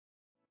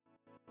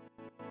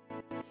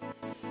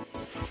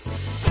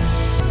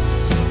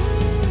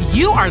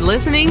You are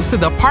listening to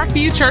the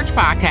Parkview Church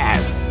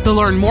Podcast. To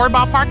learn more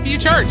about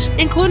Parkview Church,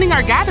 including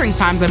our gathering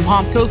times in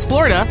Palm Coast,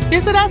 Florida,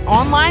 visit us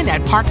online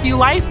at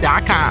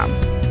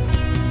parkviewlife.com.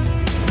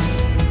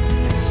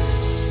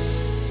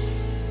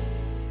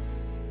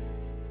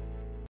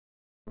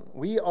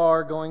 We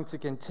are going to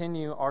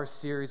continue our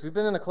series. We've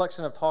been in a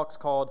collection of talks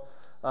called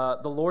The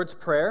Lord's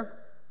Prayer.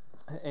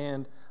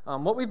 And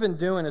what we've been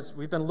doing is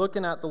we've been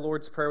looking at the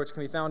Lord's Prayer, which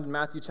can be found in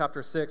Matthew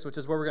chapter 6, which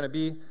is where we're going to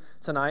be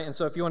tonight. And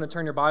so if you want to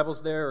turn your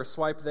Bibles there or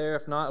swipe there,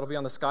 if not, it'll be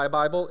on the Sky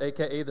Bible,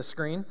 a.k.a. the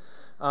screen.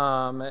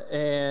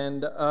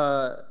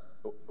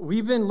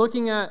 We've been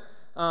looking at,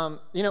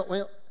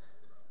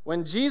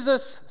 when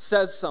Jesus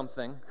says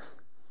something,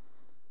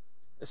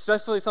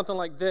 especially something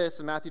like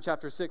this in Matthew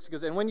chapter 6, he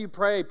goes, and when you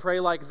pray,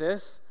 pray like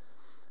this.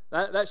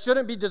 That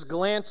shouldn't be just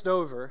glanced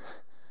over.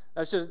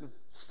 That should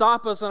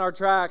stop us in our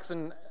tracks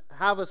and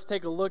have us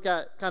take a look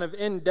at kind of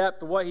in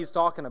depth what he's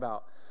talking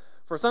about.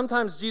 For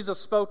sometimes Jesus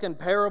spoke in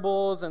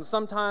parables, and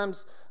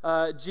sometimes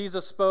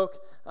Jesus spoke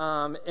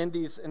in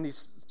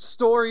these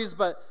stories,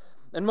 but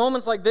in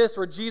moments like this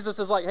where Jesus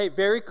is like, hey,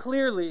 very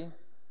clearly,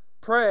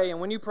 pray, and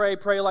when you pray,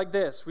 pray like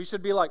this. We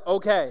should be like,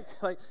 okay.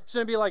 Like, it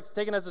shouldn't be like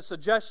taken as a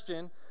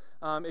suggestion.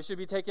 It should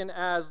be taken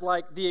as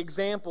like the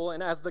example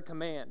and as the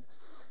command.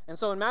 And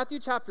so in Matthew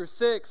chapter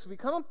 6, we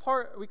come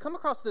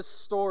across this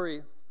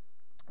story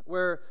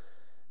where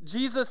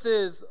Jesus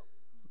is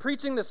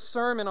preaching this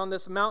sermon on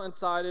this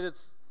mountainside, and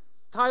it's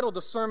titled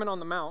The Sermon on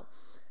the Mount.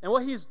 And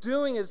what he's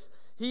doing is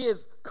he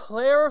is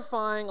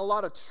clarifying a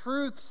lot of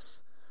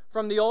truths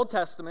from the Old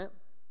Testament,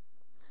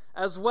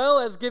 as well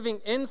as giving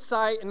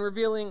insight and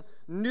revealing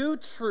new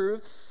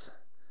truths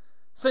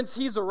since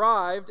he's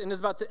arrived and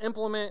is about to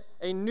implement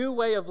a new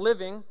way of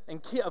living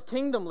and of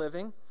kingdom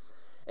living.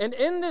 And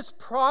in this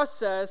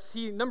process,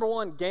 he, number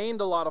one, gained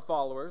a lot of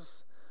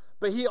followers,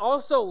 but he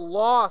also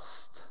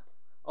lost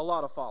a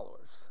lot of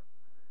followers.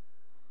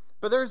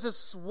 But there's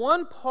this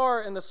one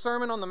part in the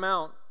Sermon on the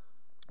Mount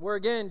where,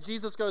 again,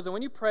 Jesus goes, and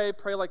when you pray,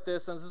 pray like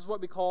this, and this is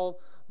what we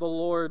call the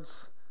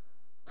Lord's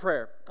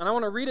Prayer. And I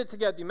want to read it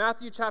together.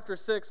 Matthew chapter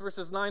 6,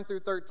 verses 9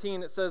 through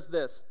 13, it says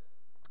this,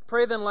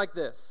 pray then like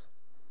this,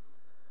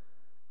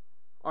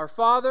 Our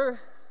Father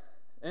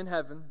in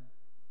heaven,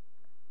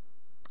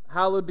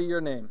 hallowed be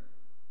your name.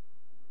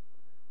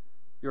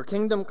 Your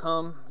kingdom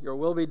come, your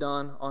will be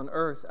done on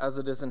earth as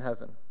it is in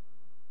heaven.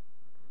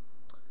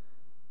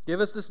 Give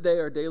us this day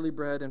our daily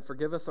bread, and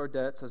forgive us our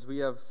debts as we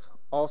have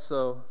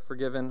also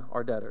forgiven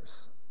our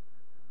debtors.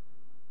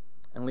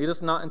 And lead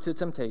us not into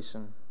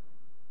temptation,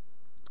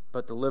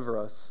 but deliver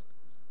us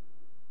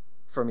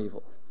from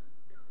evil.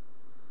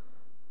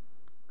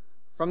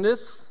 For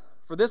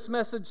this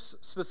message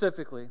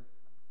specifically,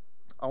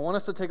 I want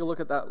us to take a look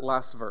at that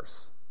last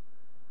verse.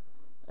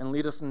 And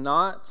lead us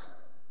not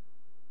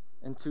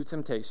into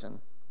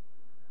temptation,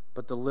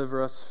 but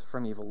deliver us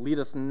from evil. Lead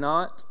us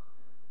not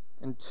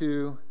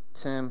into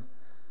temptation.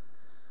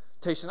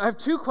 I have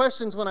two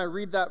questions when I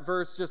read that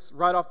verse just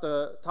right off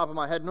the top of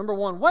my head. Number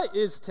one, what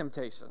is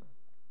temptation?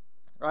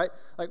 Right?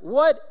 Like,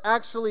 what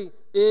actually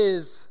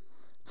is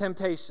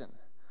temptation?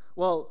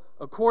 Well,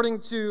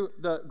 according to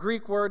the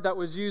Greek word that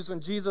was used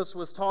when Jesus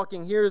was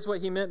talking, here's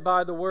what he meant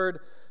by the word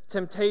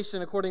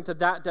temptation according to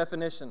that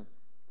definition.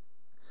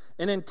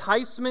 An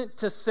enticement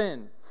to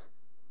sin.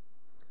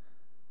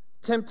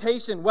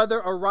 Temptation, whether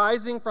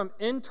arising from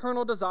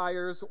internal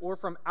desires or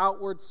from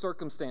outward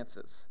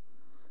circumstances.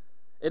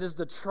 It is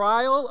the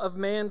trial of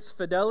man's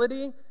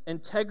fidelity,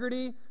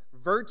 integrity,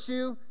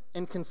 virtue,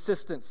 and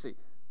consistency.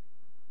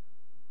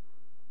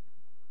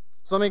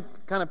 So let me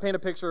kind of paint a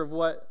picture of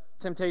what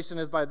temptation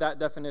is by that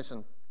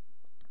definition.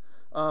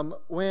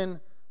 When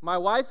my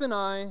wife and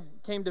I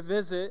came to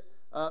visit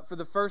for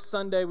the first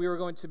Sunday we were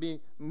going to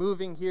be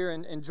moving here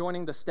and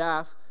joining the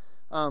staff,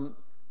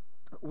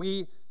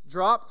 we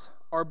dropped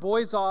our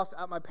boys off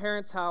at my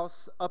parents'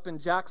 house up in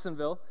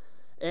Jacksonville,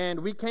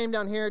 and we came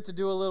down here to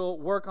do a little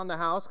work on the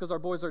house because our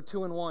boys are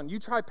 2 and 1. You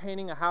try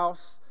painting a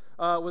house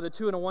with a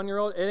 2 and a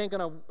 1-year-old, it ain't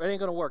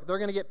gonna work. They're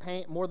gonna get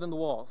paint more than the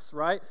walls,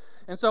 right?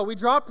 And so we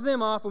dropped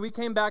them off and we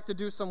came back to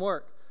do some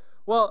work.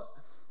 Well,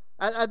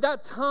 at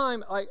that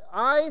time, like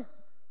I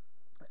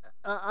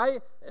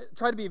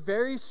try to be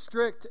very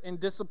strict and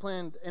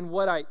disciplined in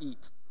what I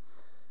eat.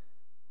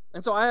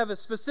 And so I have a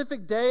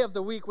specific day of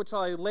the week which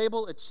I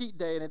label a cheat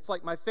day, and it's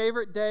like my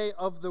favorite day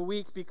of the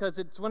week because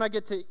it's when I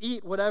get to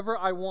eat whatever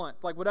I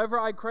want. Like whatever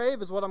I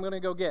crave is what I'm going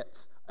to go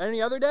get.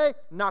 Any other day,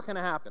 not going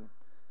to happen.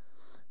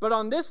 But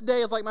on this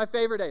day is like my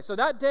favorite day. So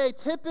that day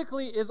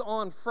typically is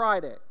on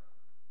Friday.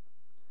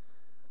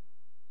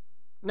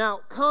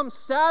 Now, come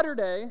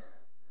Saturday,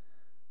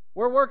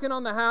 we're working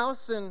on the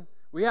house, and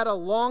we had a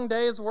long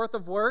day's worth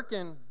of work,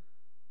 and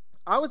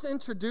I was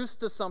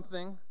introduced to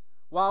something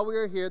while we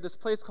were here, this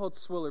place called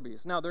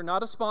Swillerby's. Now, they're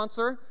not a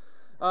sponsor.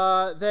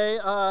 They're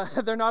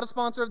not a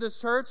sponsor of this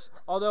church,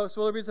 although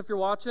Swillerby's, if you're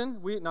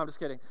watching, no, I'm just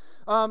kidding.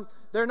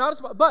 They're not a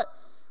sponsor, but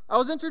I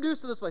was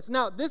introduced to this place.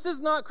 Now, this is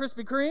not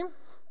Krispy Kreme.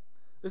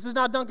 This is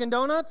not Dunkin'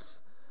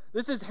 Donuts.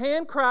 This is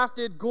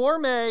handcrafted,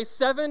 gourmet,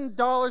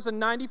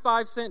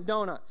 $7.95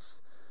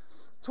 donuts.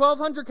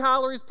 1,200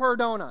 calories per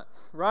donut,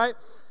 right?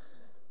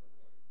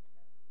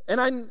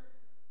 And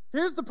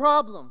here's the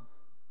problem.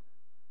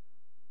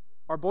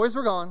 Our boys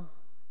were gone.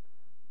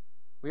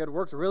 We had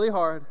worked really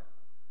hard.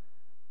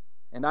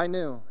 And I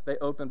knew they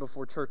opened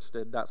before church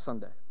did that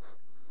Sunday.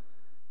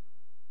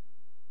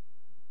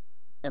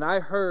 And I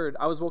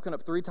was woken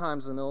up 3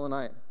 times in the middle of the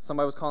night.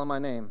 Somebody was calling my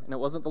name. And it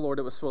wasn't the Lord,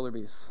 it was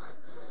Swillerby's.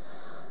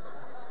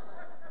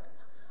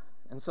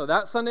 And so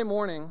that Sunday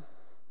morning,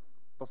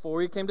 before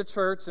we came to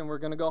church and we're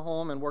going to go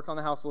home and work on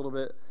the house a little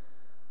bit,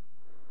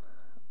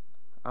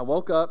 I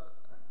woke up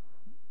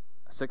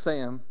at 6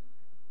 a.m.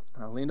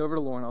 and I leaned over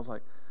to Lauren. I was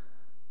like,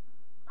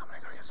 I'm going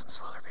to go get some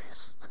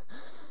Swillerby's.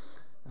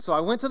 And so I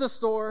went to the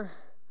store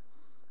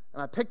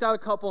and I picked out a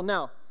couple.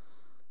 Now,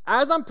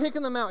 as I'm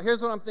picking them out,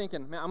 here's what I'm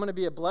thinking. Man, I'm going to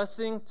be a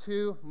blessing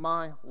to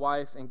my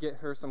wife and get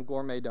her some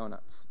gourmet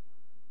donuts.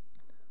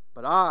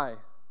 But I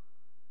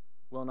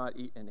will not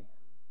eat any.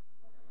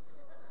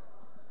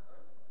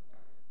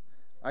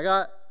 I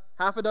got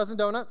half a dozen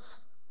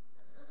donuts.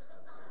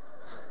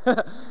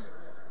 By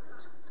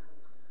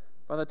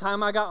the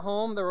time I got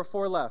home, there were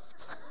 4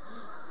 left.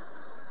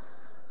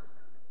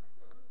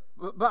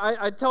 But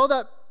I tell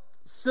that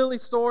silly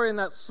story and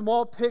that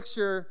small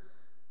picture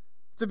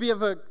to be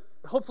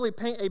hopefully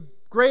paint a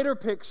greater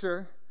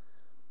picture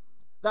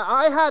that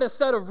I had a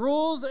set of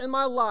rules in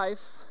my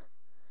life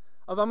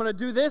of I'm going to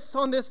do this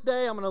on this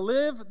day, I'm going to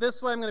live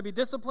this way, I'm going to be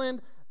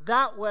disciplined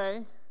that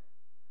way.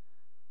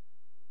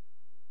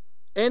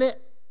 And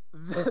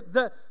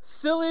the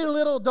silly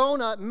little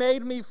donut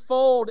made me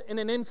fold in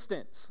an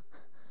instant.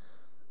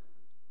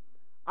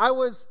 I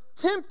was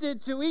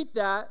tempted to eat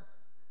that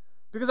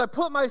because I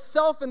put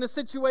myself in the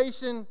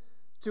situation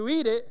to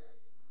eat it.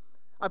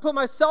 I put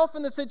myself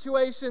in the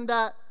situation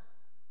that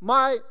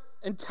my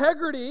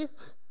integrity,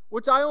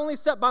 which I only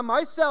set by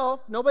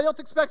myself, nobody else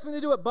expects me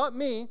to do it but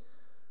me,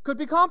 could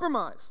be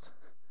compromised.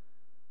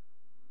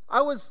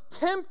 I was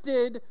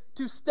tempted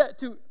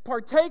to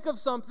partake of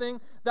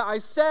something that I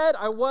said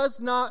I was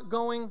not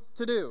going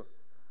to do.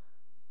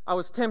 I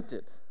was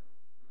tempted.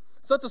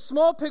 So that's a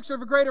small picture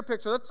of a greater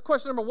picture. That's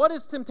question number 1. What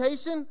is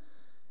temptation?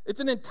 It's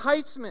an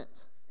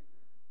enticement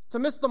to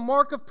miss the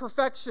mark of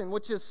perfection,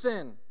 which is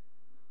sin.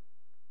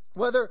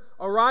 Whether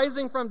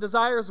arising from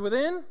desires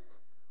within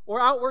or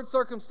outward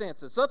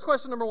circumstances. So that's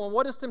question number 1.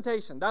 What is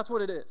temptation? That's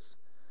what it is.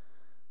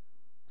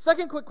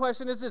 Second quick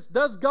question is this: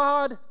 does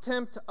God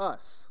tempt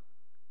us?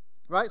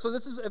 Right? So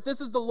if this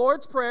is the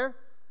Lord's Prayer,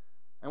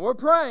 and we're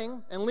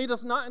praying, and lead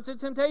us not into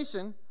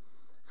temptation,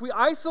 if we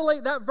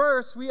isolate that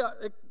verse,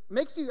 it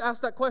makes you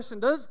ask that question: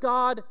 does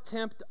God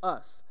tempt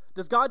us?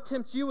 Does God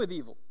tempt you with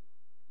evil?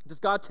 Does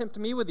God tempt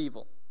me with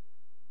evil?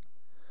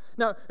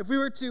 Now, if we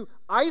were to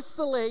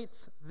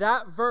isolate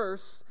that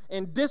verse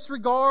and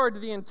disregard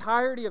the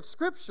entirety of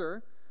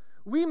Scripture,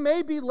 we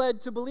may be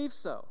led to believe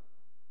so.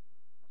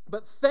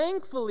 But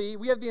thankfully,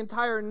 we have the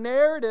entire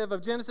narrative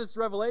of Genesis to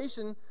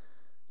Revelation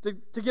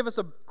to give us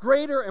a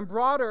greater and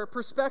broader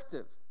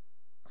perspective.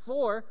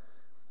 For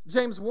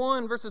James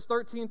 1, verses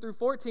 13 through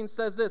 14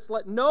 says this: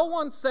 let no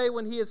one say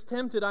when he is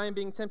tempted, I am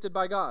being tempted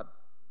by God.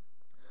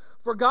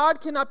 For God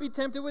cannot be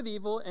tempted with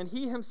evil, and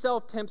he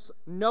himself tempts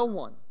no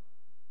one.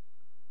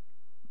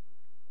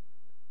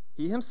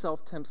 He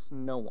himself tempts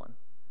no one.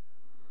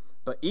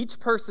 But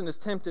each person is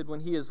tempted when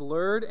he is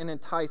lured and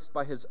enticed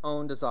by his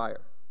own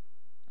desire.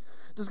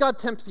 Does God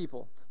tempt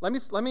people? Let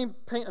me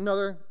paint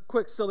another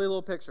quick, silly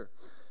little picture.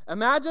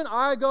 Imagine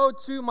I go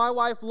to my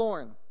wife,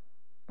 Lauren.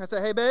 I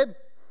say, hey, babe,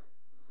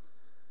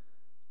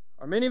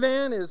 our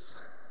minivan is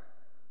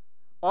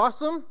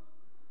awesome,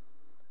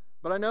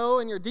 but I know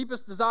in your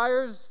deepest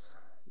desires,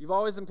 you've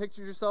always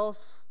pictured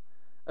yourself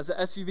as an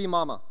SUV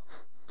mama.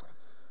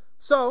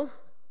 So,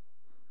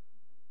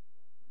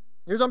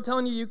 here's what I'm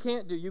telling you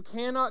can't do. You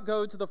cannot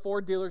go to the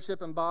Ford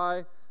dealership and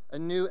buy a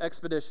new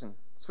Expedition.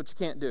 That's what you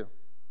can't do.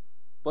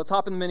 Let's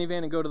hop in the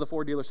minivan and go to the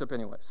Ford dealership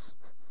anyways.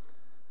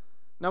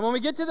 Now, when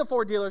we get to the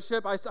Ford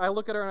dealership, I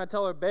look at her and I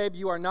tell her, babe,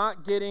 you are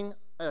not getting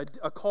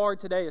a car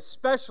today,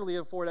 especially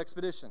a Ford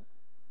Expedition.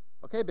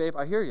 Okay, babe,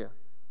 I hear you.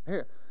 I hear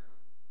you.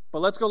 But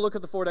let's go look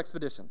at the Ford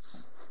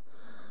Expeditions.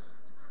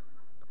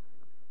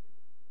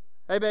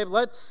 Hey, babe,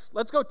 let's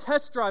go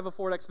test drive a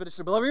Ford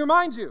Expedition. But let me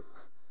remind you,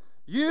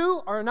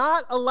 you are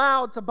not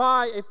allowed to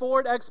buy a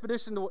Ford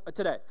Expedition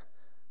today.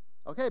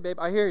 Okay, babe,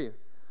 I hear you.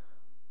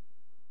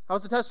 How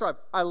was the test drive?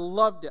 I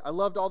loved it. I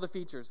loved all the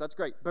features. That's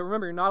great. But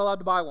remember, you're not allowed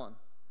to buy one.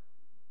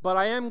 But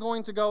I am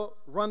going to go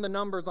run the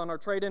numbers on our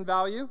trade-in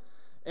value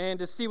and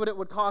to see what it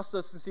would cost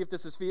us to see if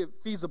this is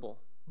feasible.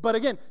 But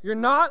again, you're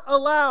not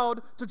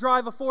allowed to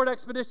drive a Ford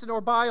Expedition or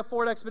buy a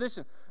Ford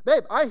Expedition.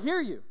 Babe, I hear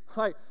you.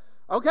 Like,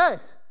 okay.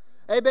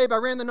 Hey, babe, I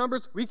ran the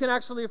numbers. We can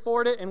actually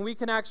afford it and we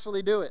can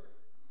actually do it.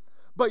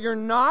 But you're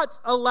not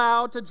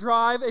allowed to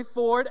drive a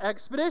Ford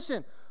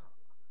Expedition.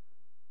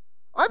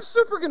 I'm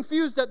super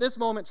confused at this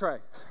moment, Trey,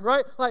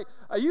 right? Like,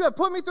 you have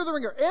put me through the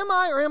ringer. Am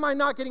I or am I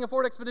not getting a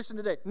Ford Expedition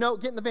today? No,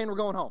 get in the van, we're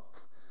going home.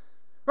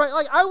 Right?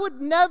 Like, I would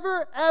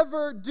never,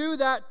 ever do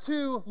that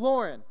to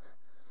Lauren.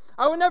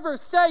 I would never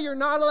say you're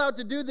not allowed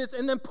to do this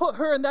and then put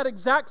her in that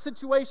exact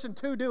situation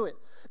to do it.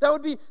 That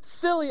would be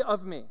silly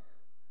of me.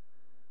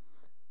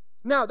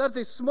 Now, that's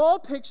a small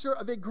picture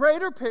of a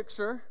greater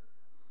picture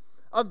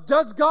of,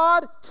 does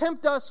God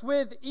tempt us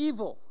with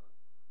evil?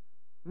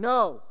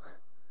 No.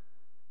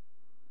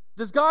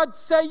 Does God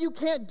say you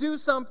can't do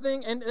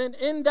something and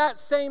in that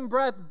same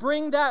breath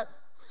bring that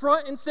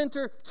front and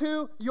center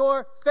to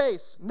your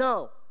face?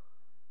 No.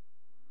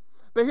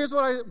 But here's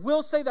what I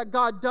will say that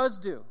God does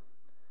do.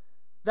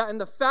 That in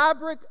the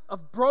fabric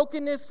of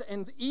brokenness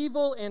and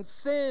evil and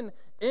sin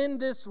in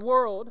this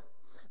world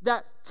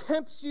that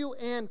tempts you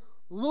and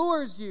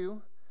lures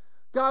you,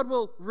 God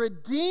will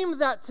redeem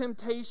that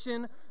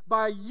temptation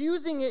by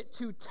using it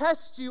to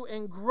test you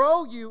and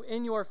grow you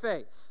in your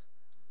faith.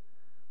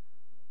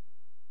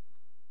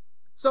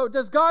 So,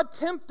 does God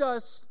tempt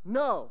us?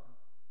 No.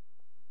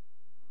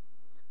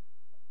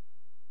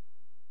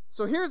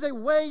 So here's a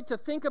way to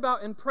think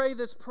about and pray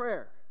this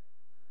prayer.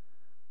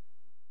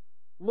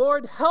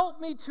 Lord, help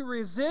me to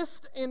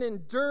resist and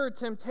endure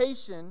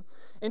temptation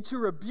and to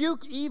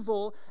rebuke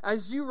evil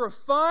as you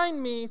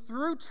refine me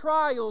through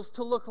trials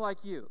to look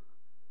like you.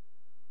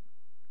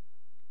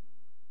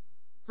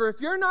 For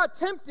if you're not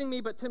tempting me,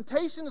 but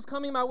temptation is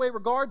coming my way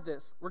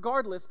regardless,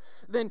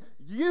 then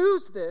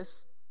use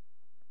this,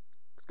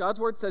 because God's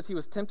word says he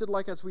was tempted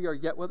like as we are,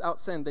 yet without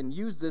sin, then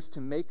use this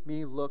to make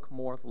me look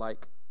more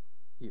like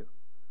you.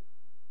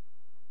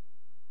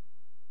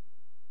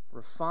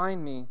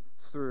 Refine me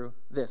through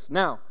this.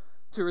 Now,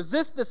 to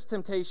resist this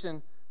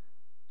temptation,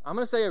 I'm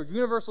going to say a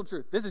universal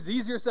truth. This is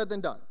easier said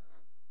than done,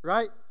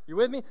 right? You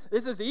with me?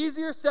 This is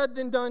easier said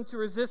than done to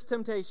resist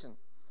temptation.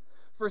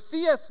 For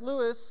C.S.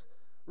 Lewis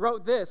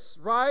wrote this,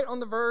 right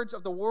on the verge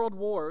of the world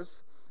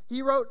wars.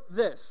 He wrote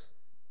this: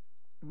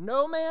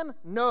 no man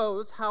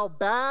knows how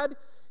bad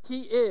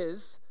he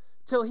is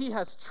till he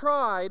has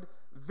tried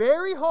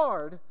very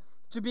hard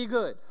to be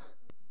good.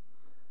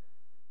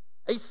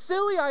 A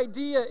silly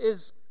idea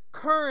is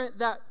current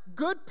that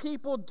good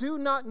people do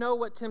not know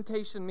what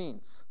temptation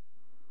means.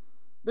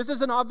 This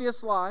is an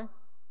obvious lie.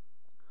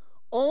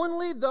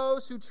 Only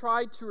those who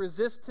try to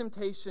resist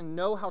temptation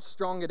know how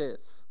strong it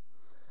is.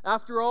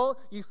 After all,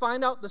 you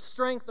find out the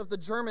strength of the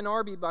German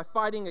army by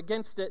fighting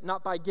against it,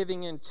 not by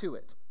giving in to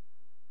it.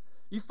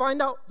 You find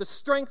out the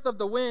strength of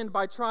the wind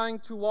by trying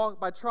to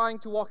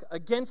walk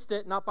against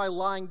it, not by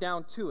lying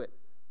down to it.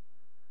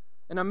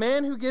 And a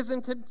man who gives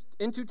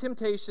into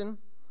temptation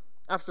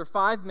after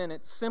 5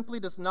 minutes simply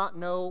does not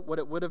know what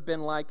it would have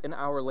been like an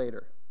hour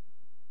later.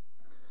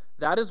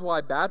 That is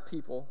why bad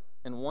people,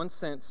 in one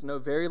sense, know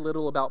very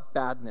little about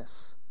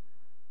badness.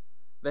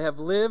 They have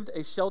lived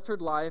a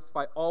sheltered life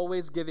by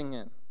always giving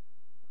in.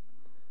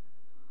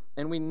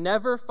 And we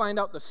never find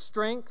out the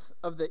strength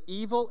of the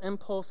evil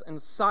impulse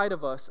inside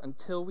of us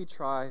until we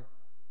try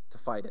to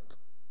fight it.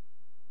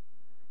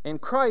 And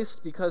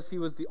Christ, because he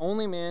was the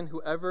only man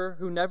who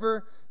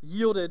never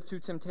yielded to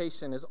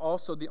temptation, is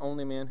also the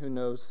only man who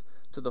knows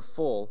to the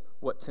full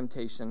what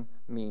temptation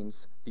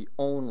means, the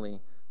only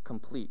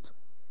complete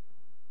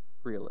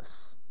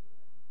realist.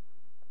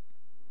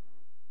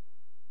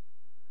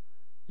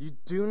 You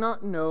do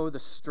not know the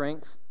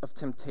strength of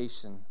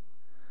temptation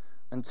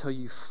until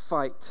you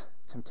fight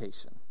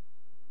temptation.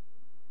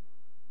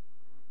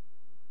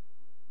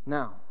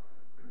 Now,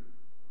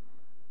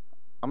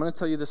 I'm going to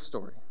tell you this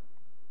story.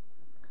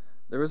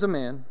 There was a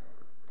man,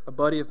 a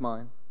buddy of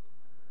mine,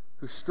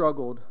 who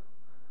struggled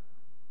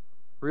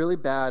really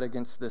bad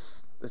against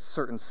this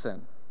certain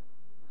sin.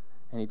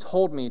 And he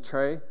told me,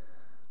 Trey,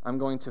 I'm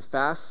going to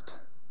fast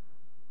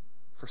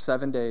for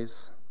 7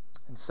 days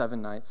and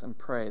 7 nights and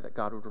pray that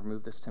God would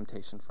remove this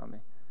temptation from me.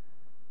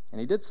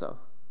 And he did so.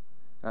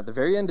 And at the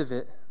very end of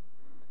it,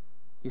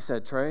 he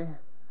said, Trey,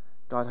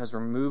 God has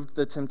removed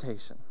the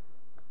temptation.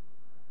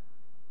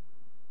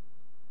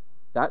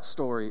 That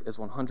story is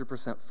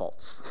 100%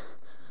 false.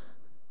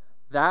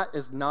 That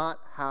is not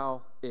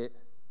how it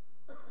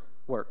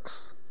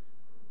works.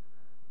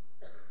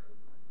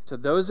 To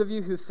those of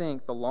you who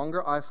think the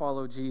longer I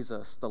follow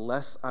Jesus, the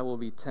less I will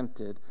be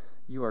tempted,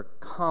 you are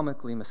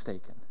comically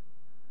mistaken.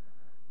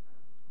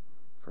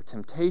 For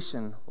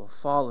temptation will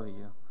follow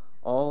you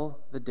all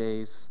the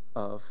days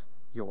of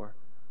your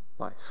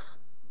life.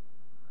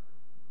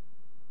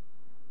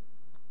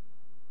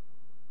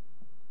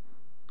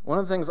 One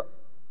of the things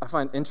I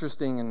find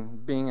interesting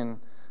in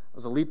I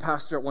was a lead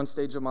pastor at one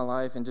stage of my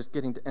life and just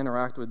getting to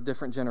interact with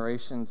different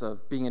generations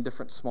of being in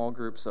different small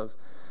groups of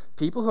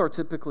people who are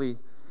typically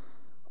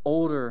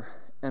older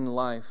in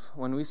life.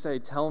 When we say,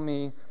 tell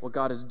me what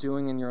God is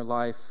doing in your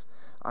life,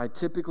 I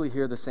typically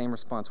hear the same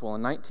response. Well,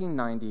 in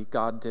 1990,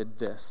 God did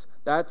this.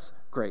 That's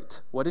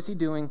great. What is he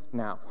doing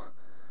now?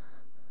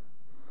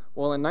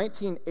 Well, in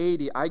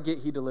 1980, I get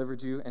he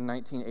delivered you in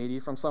 1980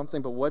 from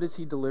something, but what is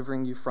he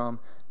delivering you from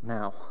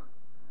now?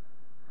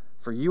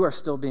 For you are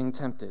still being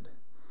tempted.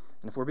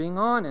 And if we're being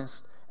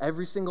honest,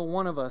 every single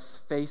one of us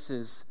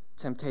faces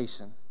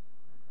temptation.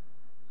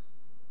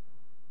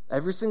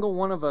 Every single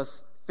one of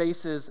us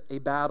faces a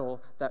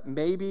battle that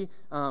maybe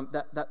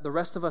that the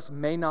rest of us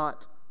may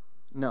not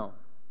know.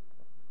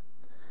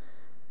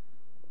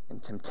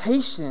 And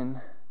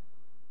temptation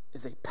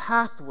is a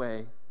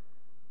pathway,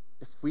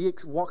 if we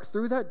walk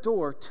through that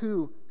door,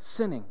 to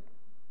sinning.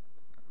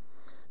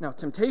 Now,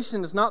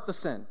 temptation is not the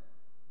sin,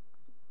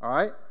 all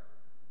right?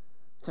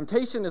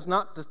 Temptation is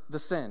not the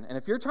sin. And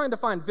if you're trying to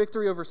find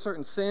victory over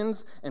certain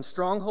sins and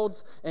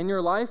strongholds in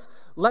your life,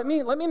 let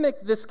me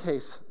make this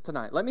case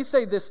tonight. Let me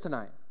say this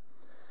tonight.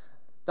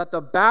 That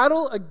the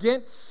battle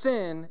against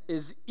sin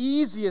is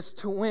easiest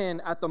to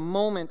win at the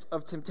moment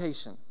of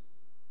temptation.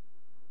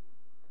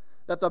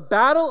 That the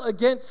battle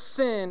against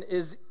sin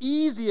is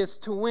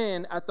easiest to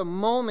win at the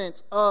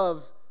moment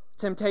of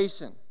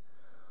temptation.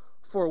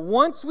 For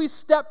once we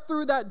step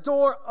through that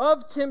door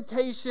of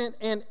temptation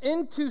and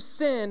into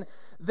sin,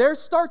 there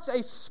starts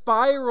a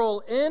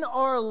spiral in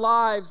our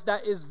lives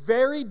that is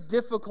very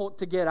difficult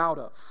to get out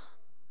of.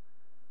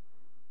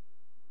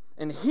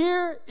 And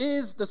here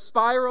is the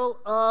spiral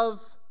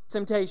of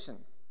temptation.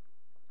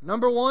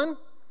 Number one,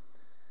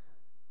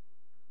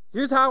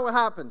 here's how it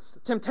happens.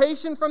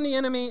 Temptation from the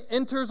enemy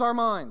enters our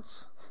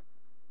minds.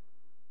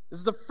 This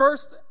is the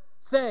first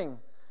thing.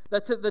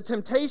 That the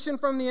temptation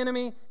from the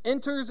enemy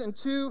enters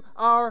into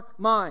our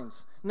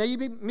minds. Now,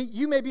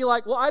 you may be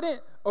like, well, I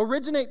didn't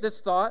originate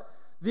this thought.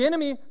 The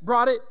enemy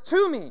brought it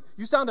to me.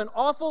 You sound an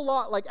awful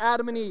lot like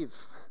Adam and Eve.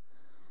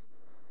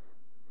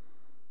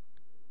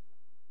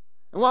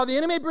 And while the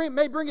enemy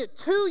may bring it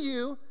to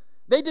you,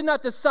 they did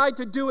not decide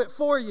to do it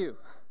for you.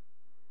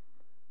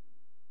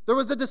 There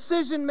was a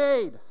decision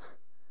made.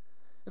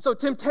 And so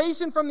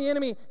temptation from the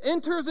enemy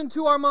enters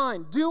into our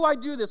mind. Do I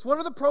do this? What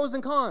are the pros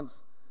and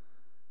cons?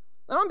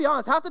 And I'm going to be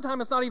honest, half the time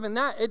it's not even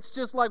that. It's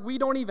just like we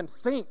don't even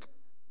think.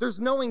 There's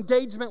no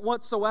engagement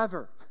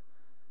whatsoever.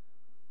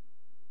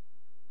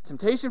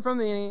 Temptation from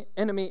the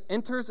enemy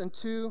enters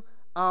into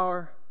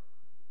our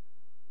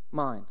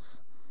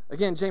minds.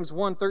 Again, James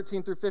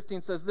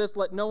 1:13-15 says this,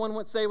 let no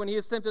one say when he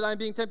is tempted, I am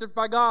being tempted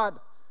by God.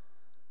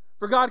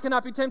 For God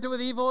cannot be tempted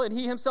with evil, and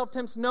he himself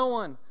tempts no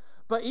one.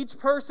 But each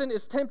person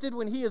is tempted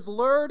when he is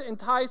lured,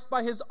 enticed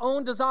by his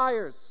own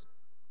desires.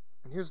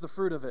 And here's the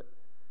fruit of it.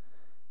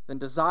 Then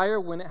desire,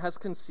 when it has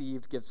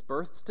conceived, gives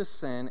birth to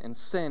sin, and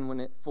sin,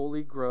 when it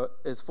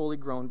is fully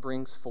grown,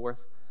 brings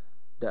forth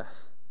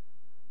death.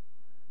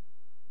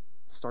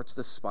 Starts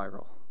this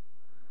spiral.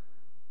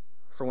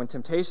 For when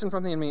temptation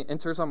from the enemy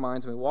enters our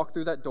minds, and we walk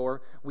through that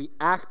door, we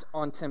act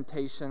on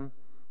temptation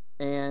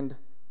and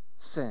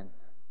sin.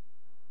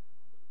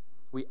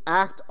 We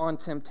act on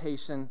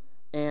temptation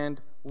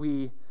and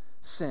we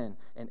sin.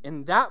 And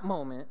in that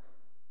moment,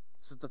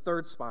 this is the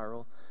third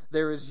spiral,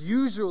 there is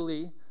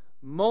usually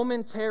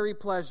momentary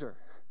pleasure.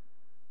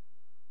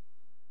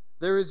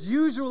 There is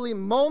usually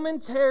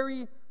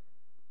momentary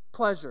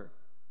pleasure.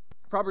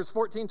 Proverbs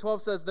 14:12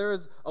 says, there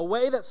is a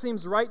way that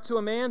seems right to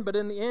a man, but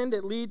in the end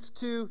it leads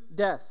to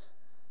death.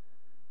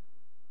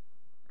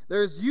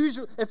 There is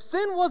usually, if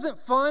sin wasn't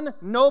fun,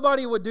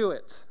 nobody would do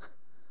it.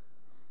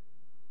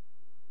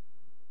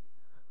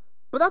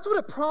 But that's what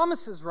it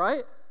promises,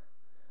 right?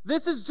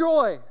 This is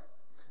joy.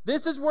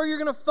 This is where you're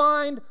going to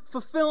find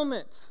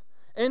fulfillment.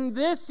 In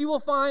this, you will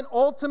find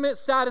ultimate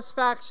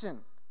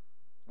satisfaction.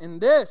 In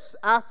this,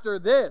 after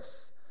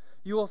this,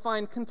 you will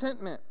find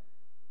contentment.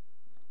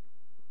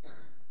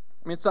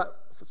 I mean, it's that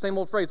same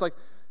old phrase, like,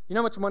 you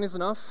know how much money's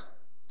enough?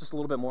 Just a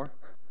little bit more.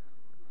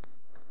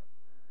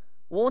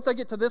 Well, once I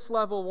get to this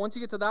level, once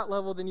you get to that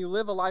level, then you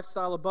live a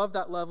lifestyle above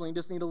that level, and you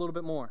just need a little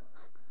bit more.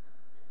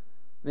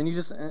 Then you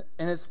just, and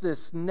it's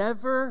this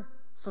never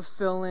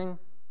fulfilling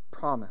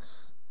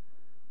promise.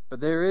 But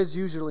there is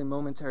usually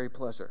momentary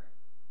pleasure.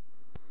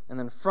 And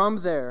then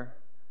from there,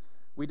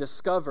 we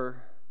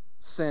discover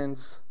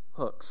sin's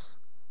hooks.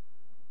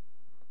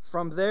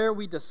 From there,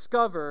 we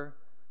discover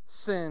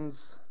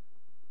sin's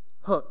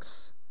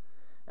hooks.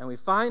 And we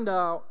find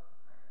out,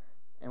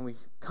 and we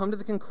come to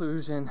the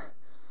conclusion,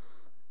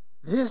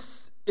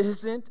 this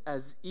isn't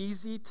as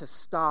easy to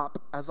stop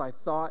as I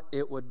thought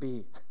it would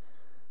be.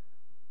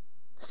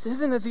 This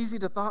isn't as easy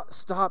to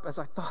stop as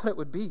I thought it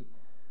would be.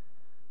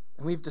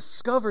 And we've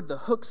discovered the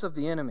hooks of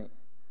the enemy.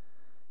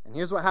 And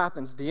here's what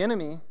happens. The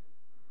enemy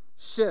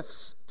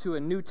shifts to a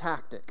new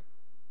tactic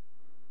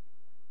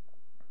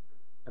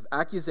of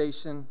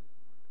accusation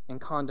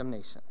and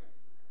condemnation.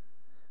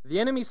 The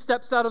enemy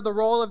steps out of the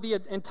role of the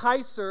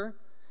enticer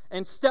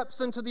and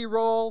steps into the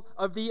role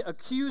of the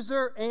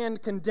accuser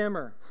and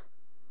condemner.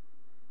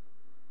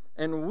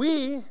 And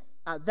we,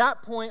 at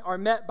that point, are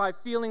met by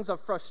feelings of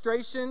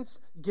frustrations,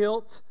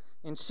 guilt,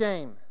 and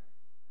shame.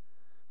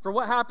 For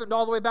what happened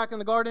all the way back in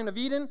the Garden of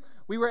Eden,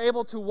 we were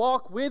able to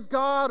walk with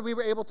God. We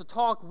were able to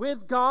talk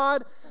with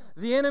God.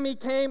 The enemy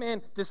came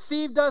and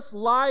deceived us,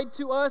 lied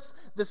to us.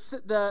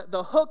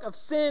 The hook of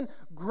sin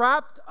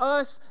grabbed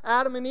us,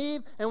 Adam and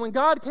Eve. And when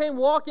God came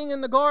walking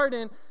in the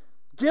garden,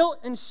 guilt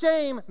and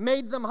shame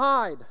made them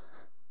hide.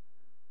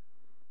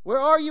 Where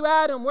are you,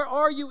 Adam? Where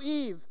are you,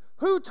 Eve?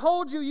 Who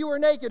told you were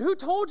naked? Who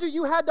told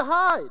you had to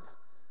hide?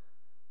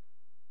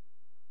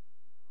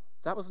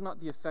 That was not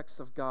the effects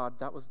of God.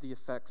 That was the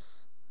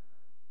effects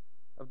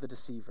of the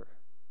deceiver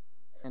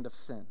and of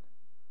sin.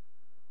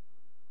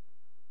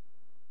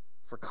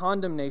 For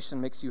condemnation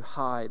makes you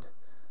hide,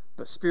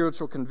 but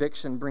spiritual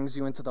conviction brings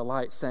you into the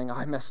light, saying,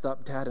 I messed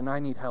up, Dad, and I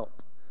need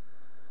help.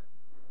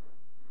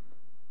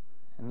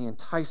 And the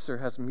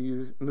enticer has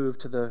moved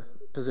to the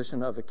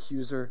position of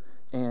accuser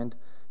and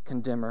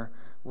condemner,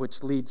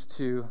 which leads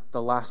to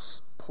the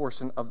last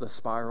portion of the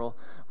spiral.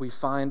 We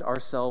find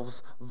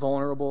ourselves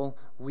vulnerable,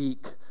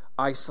 weak,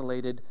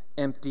 isolated,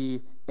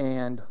 empty,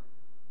 and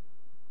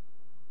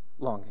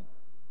longing.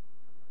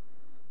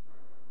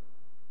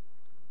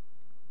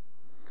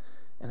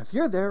 And if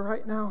you're there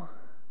right now,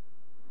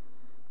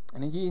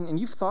 and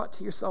you've thought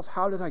to yourself,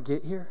 how did I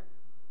get here?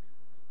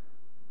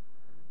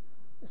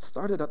 It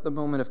started at the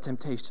moment of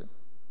temptation,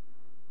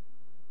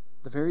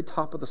 the very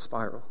top of the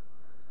spiral.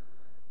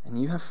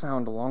 And you have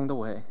found along the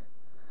way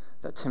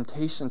that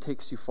temptation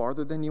takes you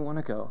farther than you want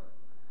to go,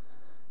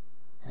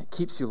 and it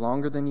keeps you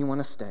longer than you want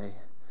to stay,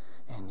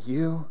 and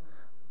you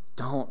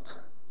don't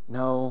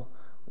know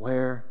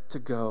where to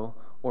go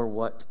or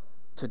what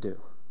to do.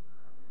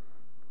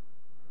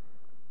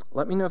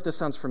 Let me know if this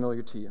sounds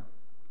familiar to you.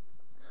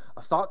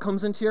 A thought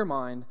comes into your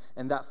mind,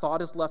 and that thought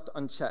is left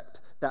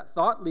unchecked. That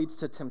thought leads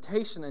to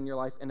temptation in your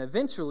life, and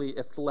eventually,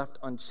 if left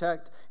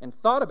unchecked and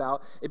thought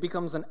about, it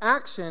becomes an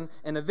action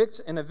and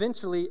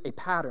eventually a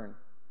pattern.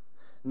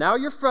 Now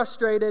you're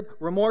frustrated,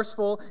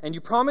 remorseful, and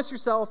you promise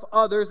yourself,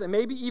 others, and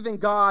maybe even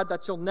God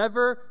that you'll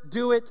never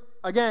do it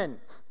again.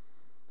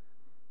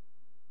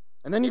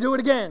 And then you do it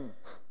again.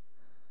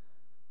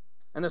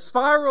 And the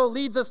spiral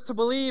leads us to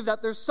believe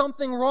that there's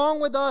something wrong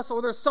with us or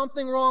there's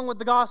something wrong with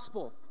the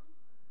gospel.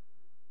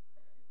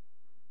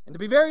 And to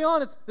be very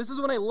honest, this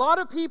is when a lot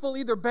of people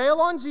either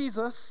bail on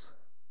Jesus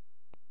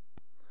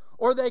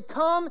or they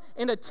come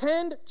and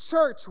attend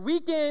church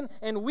week in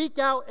and week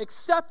out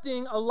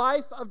accepting a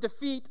life of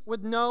defeat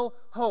with no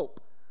hope.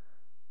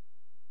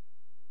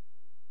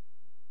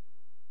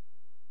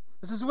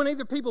 This is when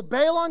either people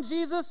bail on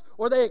Jesus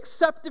or they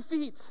accept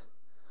defeat.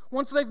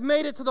 Once they've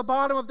made it to the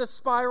bottom of this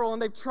spiral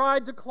and they've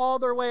tried to claw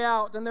their way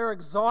out and they're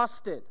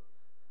exhausted.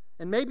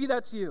 And maybe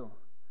that's you.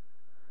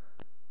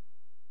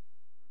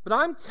 But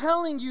I'm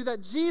telling you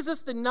that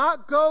Jesus did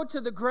not go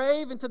to the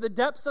grave and to the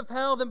depths of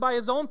hell, then by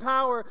his own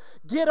power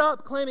get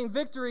up claiming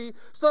victory,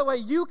 so that way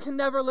you can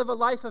never live a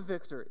life of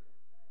victory.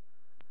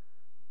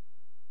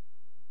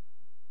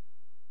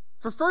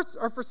 For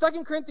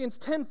 2 Corinthians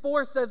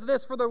 10:4 says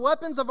this, for the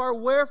weapons of our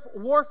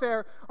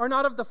warfare are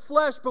not of the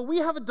flesh, but we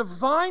have a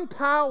divine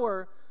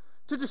power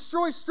to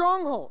destroy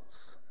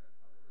strongholds.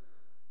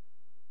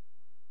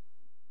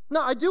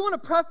 Now, I do want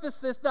to preface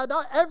this that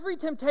not every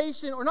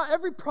temptation or not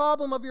every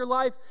problem of your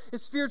life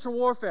is spiritual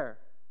warfare.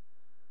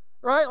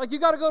 Right? Like you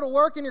got to go to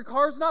work and your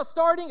car's not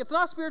starting. It's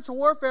not spiritual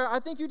warfare. I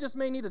think you just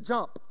may need a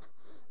jump.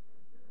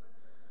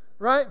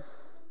 Right?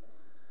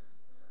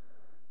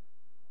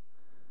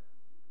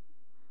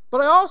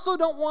 But I also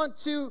don't want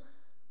to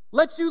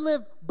let you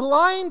live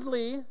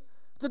blindly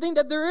to think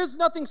that there is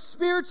nothing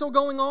spiritual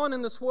going on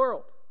in this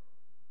world.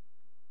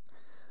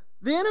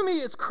 The enemy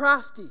is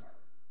crafty.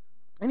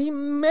 And he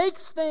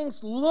makes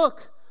things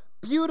look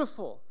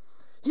beautiful.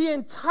 He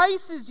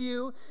entices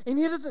you, and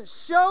he doesn't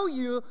show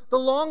you the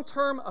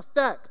long-term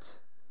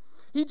effect.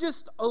 He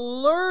just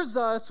allures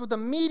us with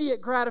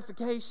immediate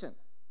gratification.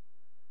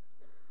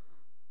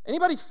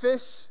 Anybody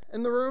fish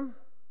in the room?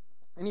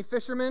 Any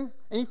fishermen?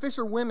 Any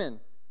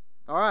fisherwomen?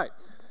 All right.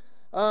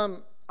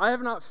 I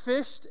have not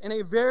fished in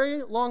a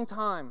very long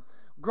time.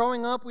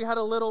 Growing up, we had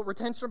a little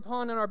retention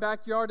pond in our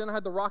backyard, and I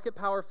had the Rocket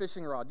Power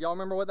fishing rod. Y'all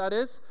remember what that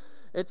is?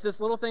 It's this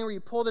little thing where you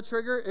pull the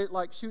trigger, it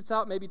like shoots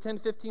out maybe 10,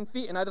 15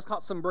 feet, and I just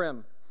caught some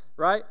brim,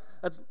 right?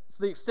 That's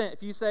the extent.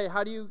 If you say,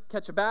 how do you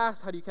catch a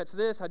bass? How do you catch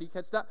this? How do you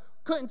catch that?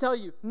 Couldn't tell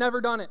you.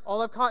 Never done it.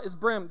 All I've caught is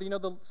brim. You know,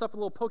 the stuff, the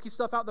little pokey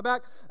stuff out the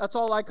back? That's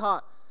all I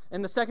caught.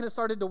 And the second it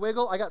started to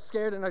wiggle, I got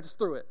scared and I just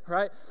threw it,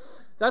 right?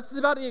 That's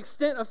about the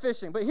extent of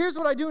fishing. But here's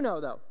what I do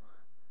know, though.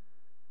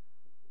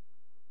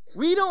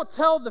 We don't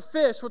tell the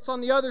fish what's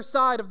on the other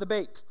side of the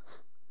bait.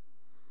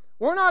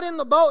 We're not in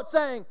the boat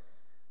saying,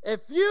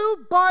 if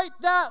you bite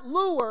that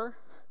lure,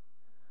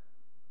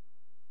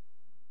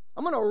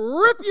 I'm going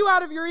to rip you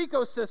out of your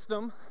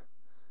ecosystem.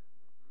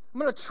 I'm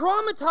going to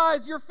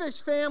traumatize your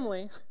fish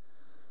family.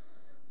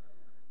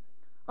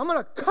 I'm going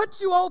to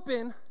cut you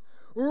open,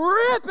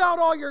 rip out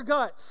all your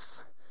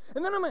guts.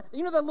 And then I'm going to,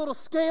 you know that little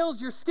scales,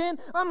 your skin?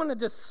 I'm going to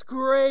just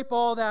scrape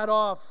all that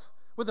off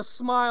with a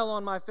smile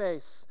on my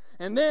face.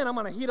 And then I'm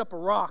going to heat up a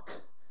rock.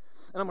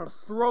 And I'm going to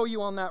throw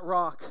you on that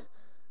rock.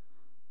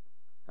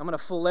 I'm going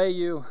to fillet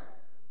you.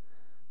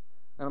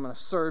 And I'm going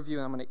to serve you,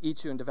 and I'm going to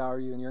eat you and devour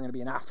you, and you're going to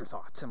be an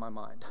afterthought in my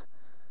mind.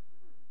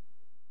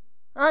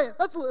 All right,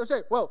 that's a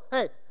little, whoa,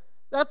 hey,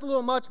 that's a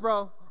little much,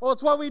 bro. Well,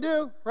 it's what we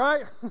do,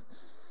 right?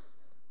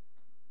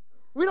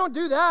 We don't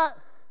do that.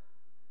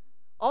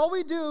 All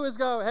we do is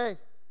go, hey,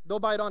 they'll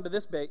bite onto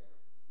this bait.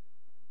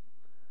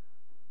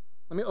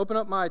 Let me open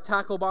up my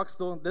tackle box.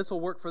 This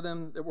will work for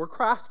them. We're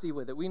crafty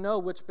with it. We know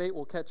which bait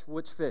will catch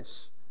which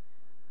fish.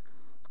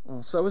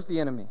 Well, so is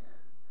the enemy.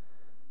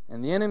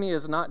 And the enemy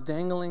is not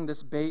dangling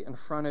this bait in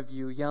front of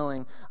you,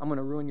 yelling, I'm going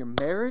to ruin your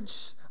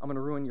marriage. I'm going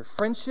to ruin your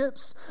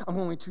friendships. I'm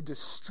going to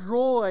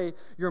destroy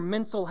your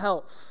mental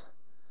health.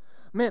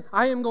 Man,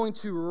 I am going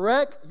to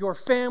wreck your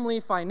family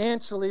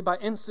financially by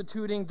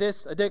instituting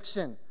this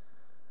addiction.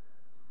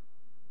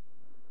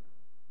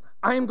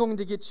 I am going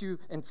to get you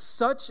in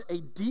such a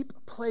deep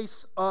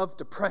place of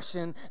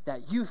depression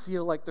that you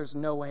feel like there's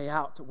no way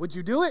out. Would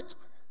you do it?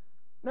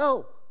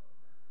 No.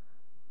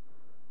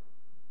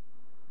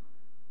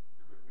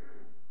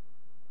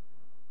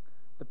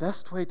 The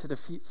best way to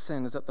defeat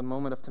sin is at the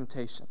moment of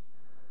temptation.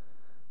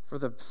 For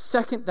the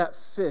second that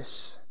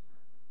fish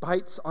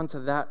bites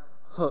onto that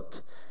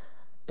hook,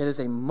 it is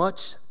a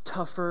much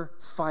tougher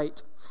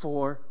fight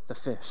for the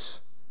fish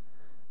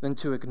than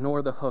to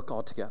ignore the hook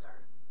altogether.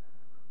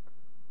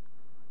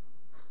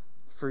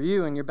 For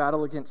you in your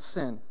battle against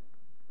sin,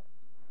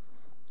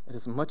 it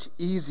is much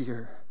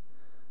easier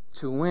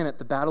to win at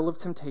the battle of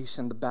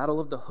temptation, the battle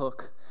of the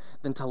hook,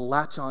 than to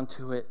latch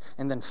onto it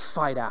and then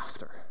fight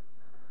after.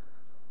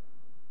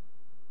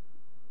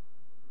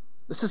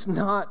 This is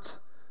not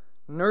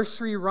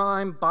nursery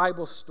rhyme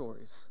Bible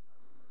stories.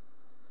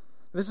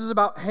 This is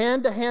about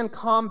hand-to-hand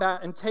combat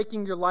and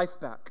taking your life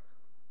back.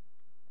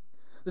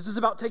 This is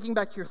about taking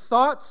back your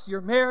thoughts,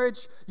 your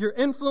marriage, your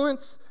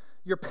influence,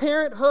 your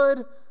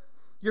parenthood,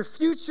 your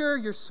future,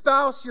 your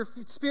spouse, your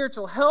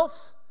spiritual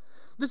health.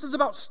 This is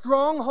about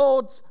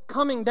strongholds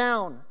coming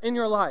down in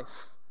your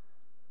life.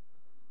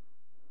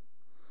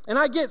 And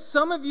I get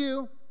some of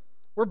you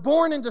were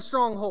born into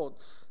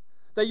strongholds.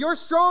 That your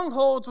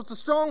strongholds was the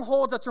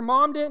strongholds that your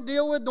mom didn't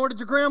deal with, nor did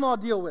your grandma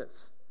deal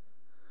with.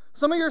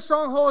 Some of your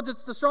strongholds,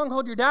 it's the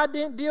stronghold your dad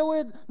didn't deal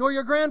with, nor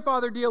your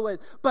grandfather deal with.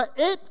 But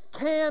it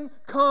can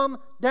come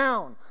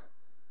down.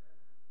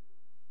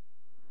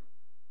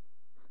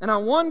 And I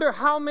wonder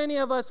how many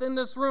of us in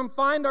this room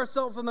find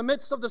ourselves in the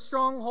midst of the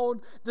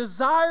stronghold,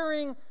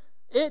 desiring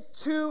it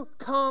to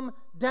come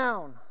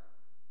down.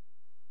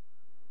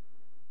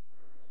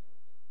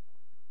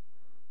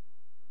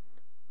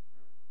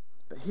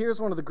 But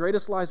here's one of the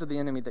greatest lies of the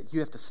enemy, that you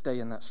have to stay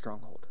in that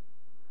stronghold,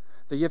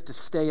 that you have to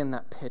stay in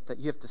that pit, that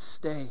you have to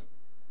stay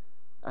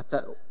at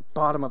that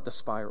bottom of the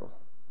spiral.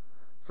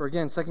 For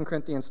again, 2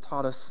 Corinthians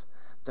taught us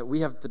that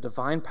we have the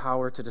divine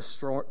power to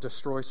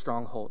destroy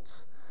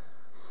strongholds.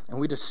 And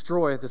we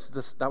destroy,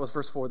 that was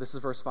verse 4, this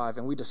is verse 5,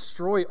 and we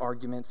destroy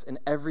arguments and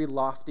every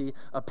lofty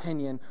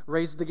opinion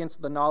raised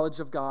against the knowledge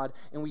of God,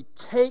 and we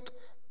take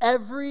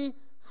every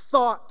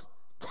thought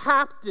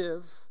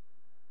captive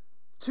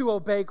to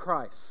obey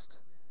Christ.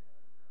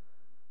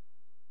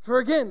 For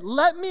again,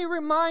 let me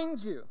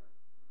remind you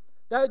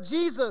that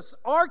Jesus,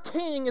 our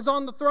King, is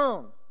on the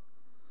throne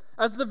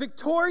as the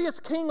victorious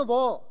King of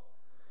all.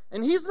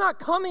 And he's not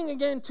coming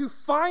again to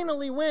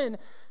finally win.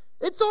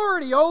 It's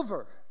already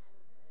over.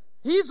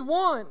 He's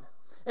won.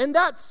 And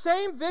that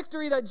same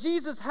victory that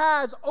Jesus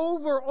has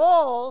over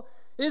all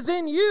is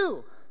in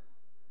you.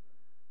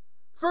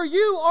 For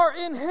you are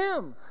in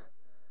him.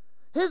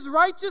 His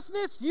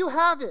righteousness, you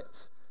have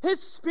it.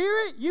 His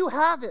spirit, you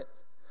have it.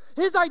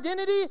 His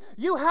identity,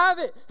 you have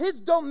it. His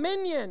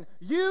dominion,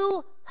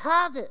 you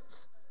have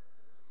it.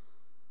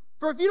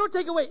 For if you don't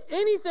take away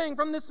anything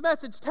from this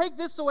message, take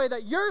this away,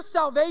 that your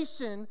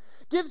salvation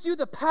gives you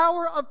the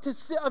power of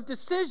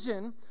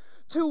decision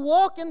to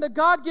walk in the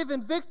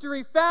God-given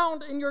victory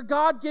found in your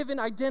God-given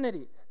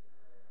identity.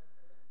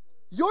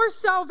 Your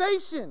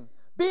salvation,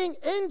 being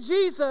in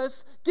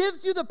Jesus,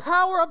 gives you the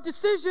power of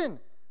decision.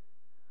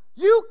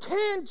 You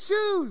can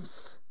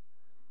choose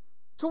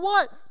to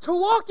what? To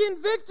walk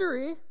in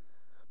victory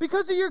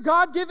because of your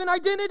God-given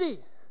identity.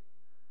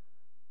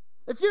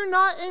 If you're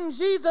not in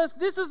Jesus,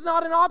 this is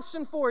not an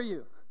option for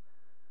you.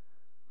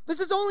 This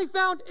is only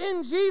found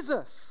in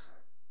Jesus.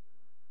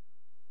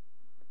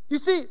 You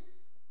see,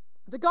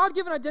 the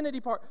God-given identity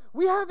part,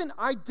 we have an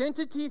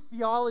identity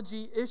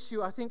theology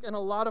issue, I think, in a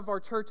lot of our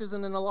churches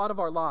and in a lot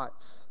of our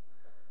lives.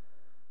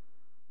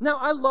 Now,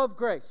 I love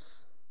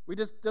grace. We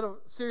just did a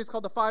series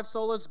called The 5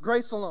 Solas,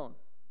 Grace Alone.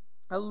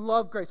 I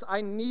love grace.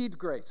 I need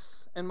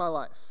grace in my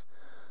life.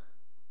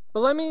 But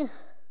let me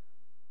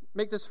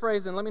make this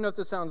phrase, and let me know if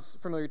this sounds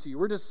familiar to you.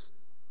 We're just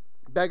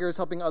beggars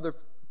helping other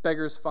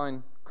beggars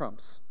find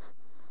crumbs.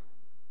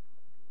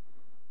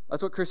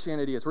 That's what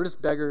Christianity is. We're just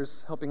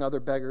beggars helping other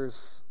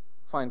beggars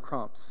find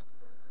crumbs.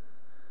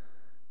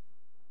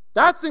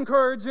 That's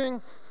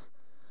encouraging.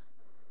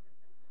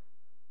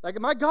 Like,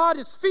 my God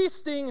is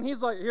feasting, and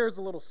he's like, here's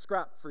a little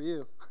scrap for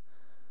you.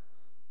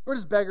 We're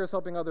just beggars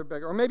helping other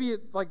beggars. Or maybe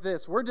like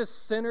this, we're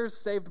just sinners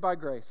saved by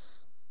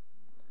grace.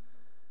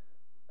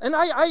 And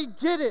I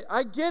get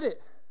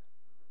it.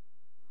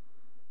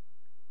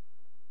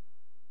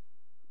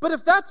 But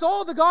if that's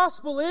all the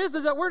gospel is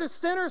that we're just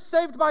sinners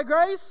saved by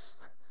grace,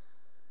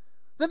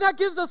 then that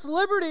gives us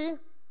liberty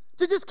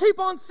to just keep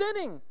on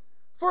sinning.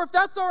 For if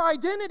that's our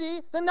identity,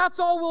 then that's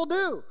all we'll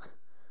do.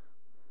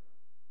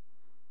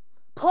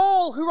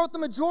 Paul, who wrote the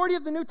majority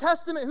of the New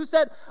Testament, who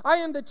said, I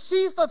am the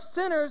chief of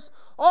sinners,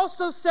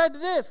 also said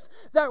this,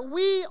 that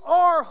we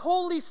are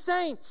holy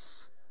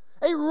saints,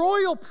 a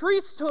royal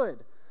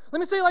priesthood. Let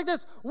me say it like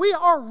this. We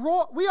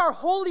are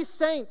holy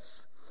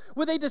saints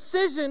with a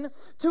decision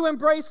to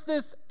embrace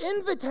this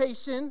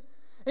invitation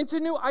into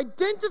new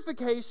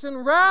identification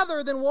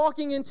rather than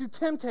walking into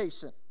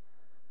temptation.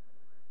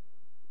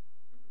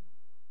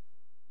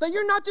 That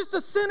you're not just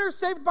a sinner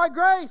saved by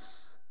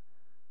grace.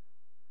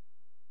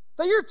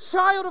 That you're a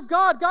child of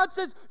God. God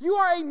says you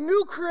are a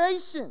new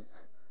creation.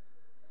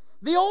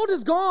 The old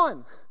is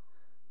gone.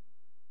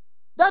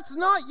 That's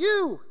not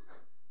you.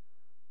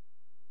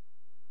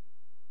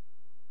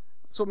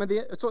 It's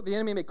what the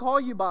enemy may call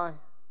you by.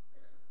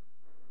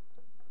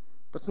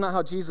 But it's not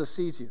how Jesus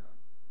sees you.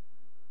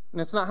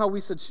 And it's not how we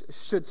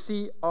should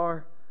see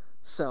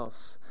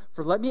ourselves.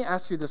 For let me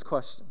ask you this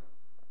question.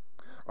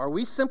 Are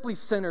we simply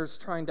sinners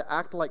trying to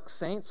act like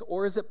saints,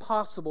 or is it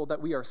possible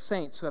that we are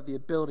saints who have the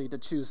ability to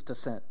choose to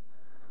sin?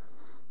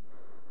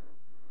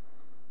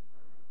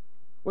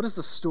 What is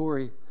the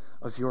story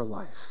of your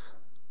life?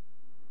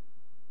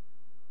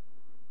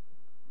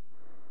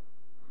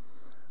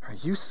 Are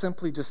you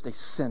simply just a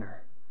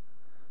sinner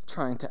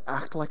trying to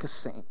act like a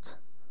saint?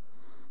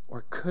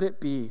 Or could it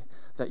be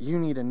that you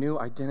need a new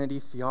identity,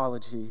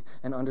 theology,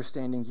 and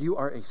understanding you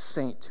are a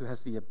saint who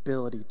has the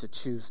ability to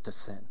choose to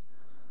sin?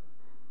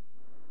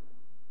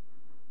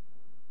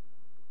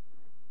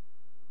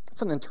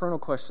 That's an internal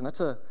question.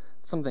 That's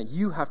something that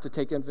you have to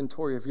take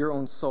inventory of your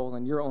own soul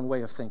and your own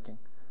way of thinking.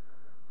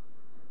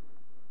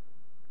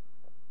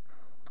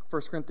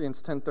 1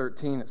 Corinthians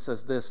 10:13, it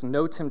says this,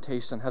 "No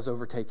temptation has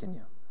overtaken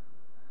you.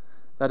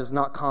 That is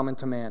not common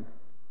to man."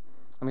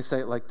 Let me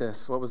say it like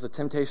this. What was the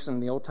temptation in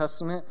the Old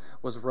Testament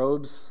was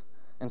robes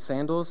and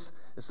sandals.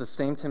 It's the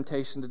same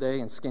temptation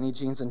today in skinny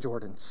jeans and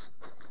Jordans,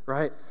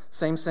 right?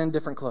 Same sin,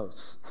 different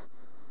clothes.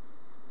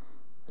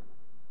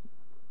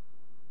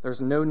 There's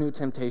no new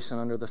temptation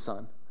under the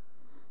sun.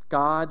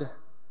 God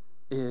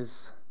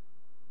is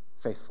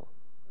faithful.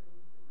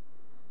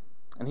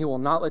 And he will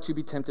not let you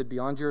be tempted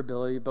beyond your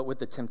ability, but with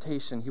the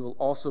temptation, he will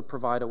also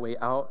provide a way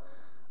out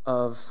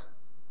of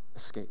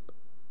escape,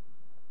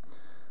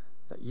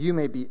 that you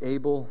may be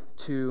able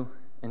to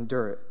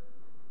endure it.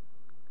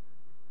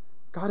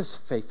 God is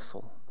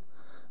faithful.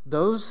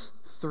 Those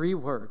 3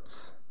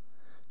 words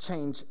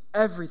change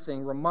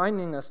everything,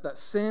 reminding us that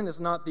sin is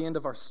not the end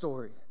of our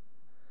story,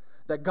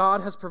 that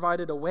God has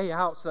provided a way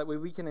out so that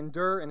we can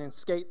endure and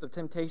escape the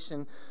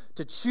temptation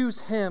to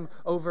choose him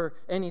over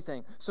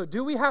anything. So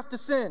do we have to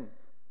sin?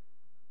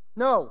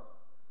 No.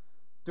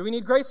 Do we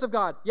need grace of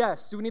God?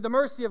 Yes. Do we need the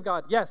mercy of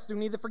God? Yes. Do we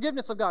need the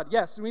forgiveness of God?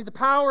 Yes. Do we need the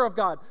power of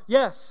God?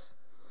 Yes.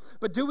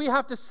 But do we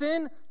have to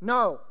sin?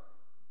 No.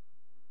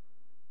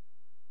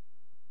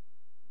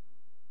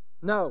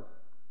 No.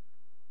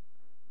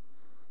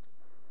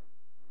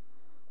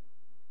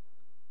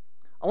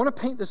 I want to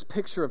paint this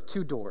picture of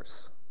 2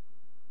 doors.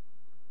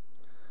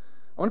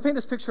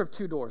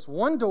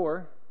 One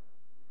door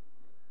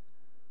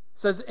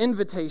says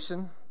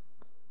invitation.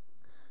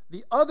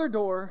 The other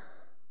door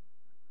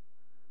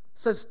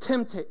says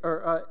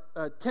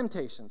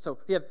temptation. So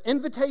we have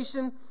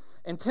invitation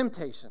and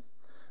temptation.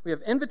 We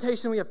have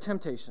invitation, we have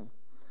temptation.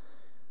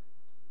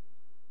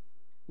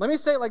 Let me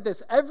say it like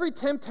this. Every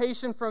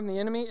temptation from the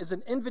enemy is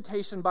an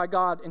invitation by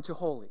God into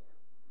holy.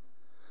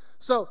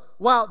 So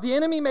while the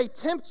enemy may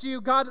tempt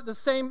you, God in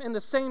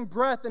the same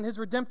breath in his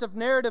redemptive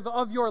narrative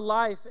of your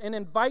life and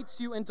invites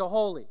you into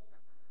holy.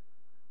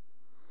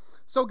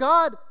 So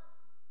God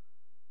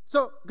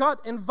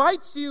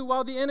invites you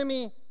while the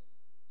enemy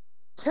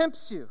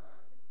tempts you.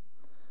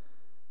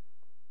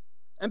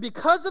 And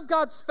because of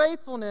God's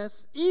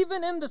faithfulness,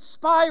 even in the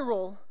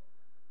spiral,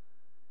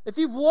 if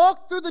you've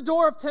walked through the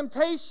door of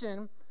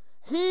temptation,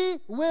 he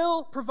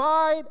will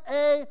provide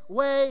a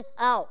way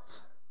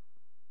out.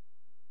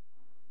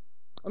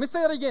 Let me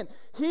say that again.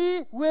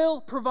 He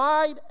will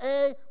provide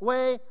a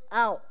way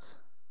out.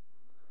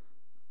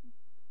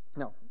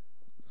 Now,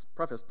 just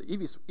preface, the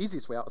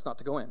easiest way out is not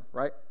to go in,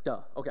 right?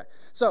 Duh. Okay.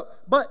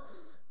 But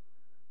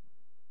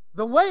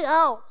the way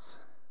out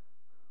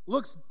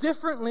looks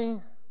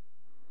differently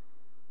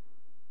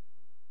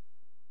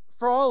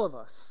for all of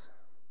us.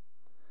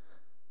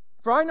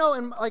 For I know,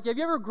 have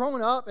you ever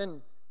grown up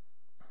and,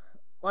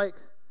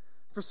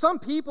 for some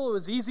people it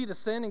was easy to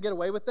sin and get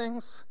away with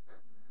things?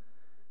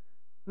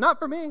 Not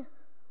for me.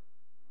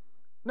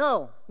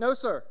 No,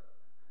 sir.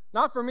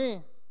 Not for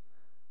me.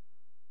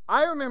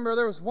 I remember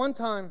there was one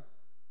time,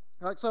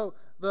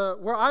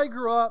 where I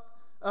grew up,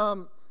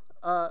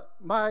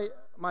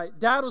 my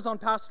dad was on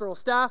pastoral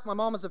staff. My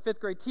mom was a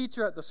 5th grade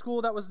teacher at the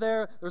school that was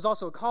there. There was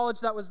also a college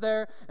that was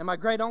there. And my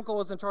great uncle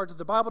was in charge of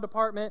the Bible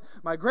department.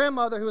 My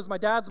grandmother, who was my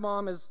dad's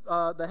mom, is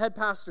the head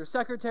pastor's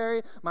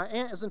secretary. My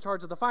aunt is in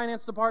charge of the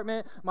finance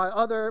department.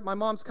 My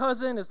mom's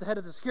cousin is the head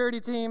of the security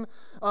team.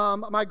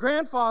 My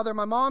grandfather,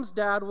 my mom's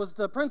dad, was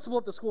the principal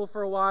at the school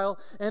for a while.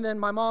 And then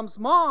my mom's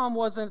mom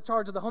was in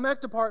charge of the home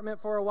ec department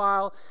for a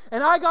while.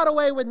 And I got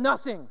away with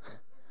nothing.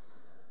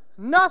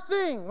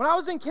 Nothing. When I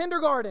was in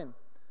kindergarten,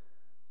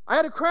 I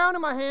had a crown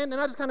in my hand,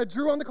 and I just kind of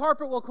drew on the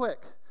carpet real quick.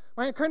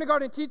 My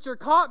kindergarten teacher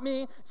caught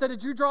me, said,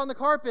 "Did you draw on the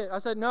carpet?" I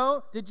said,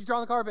 "No." "Did you draw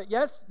on the carpet?"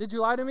 "Yes." "Did you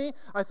lie to me?"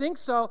 "I think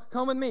so.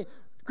 Come with me."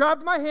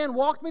 grabbed my hand,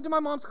 walked me to my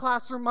mom's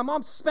classroom. My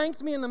mom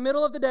spanked me in the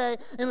middle of the day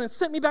and then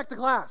sent me back to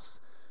class.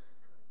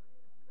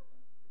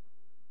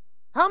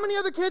 How many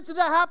other kids did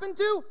that happen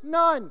to?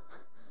 None.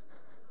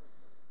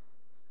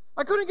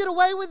 I couldn't get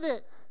away with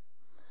it.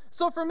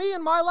 So for me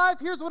in my life,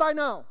 here's what I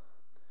know.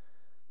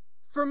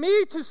 For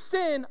me to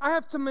sin, I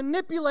have to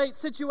manipulate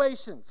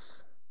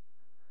situations.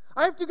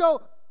 I have to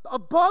go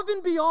above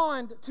and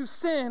beyond to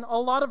sin a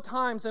lot of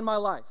times in my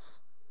life.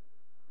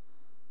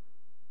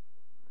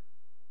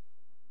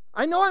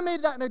 I know I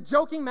made that in a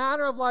joking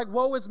manner of like,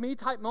 woe is me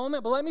type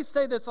moment, but let me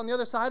say this on the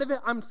other side of it.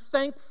 I'm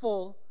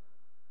thankful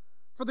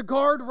for the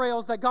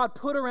guardrails that God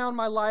put around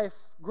my life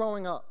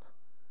growing up.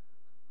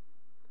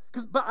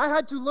 But I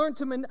had to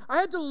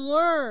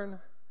learn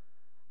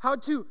how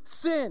to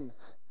sin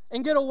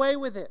and get away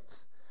with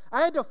it. I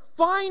had to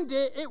find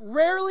it. It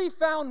rarely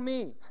found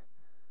me.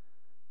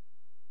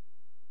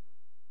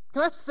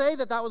 Can I say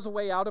that was a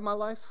way out of my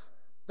life?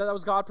 That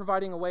was God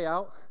providing a way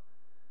out?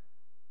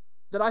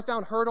 That I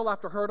found hurdle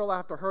after hurdle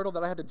after hurdle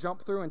that I had to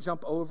jump through and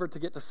jump over to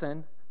get to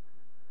sin?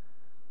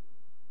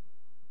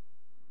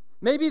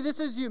 Maybe this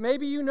is you.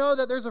 Maybe you know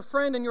that there's a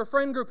friend in your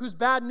friend group who's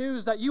bad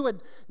news that you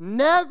would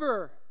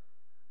never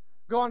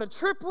go on a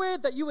trip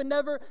with, that you would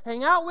never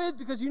hang out with,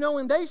 because you know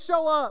when they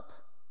show up,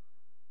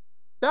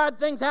 bad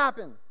things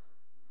happen.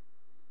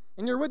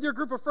 And you're with your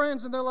group of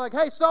friends and they're like,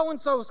 hey,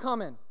 so-and-so is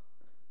coming.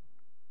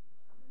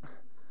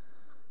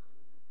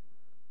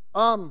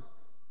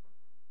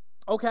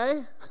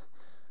 Okay.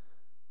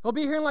 He'll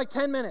be here in like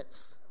 10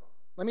 minutes.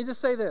 Let me just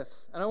say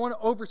this. I don't want to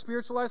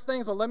over-spiritualize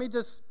things, but let me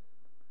just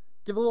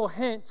give a little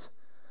hint.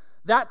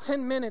 That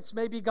 10 minutes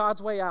may be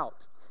God's way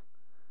out.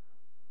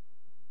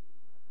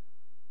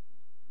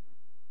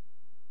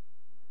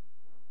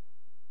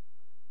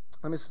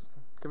 Let me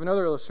give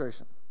another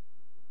illustration.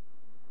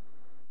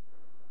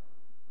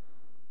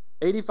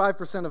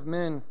 85% of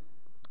men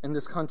in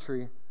this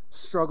country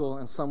struggle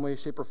in some way,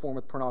 shape, or form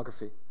with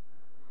pornography.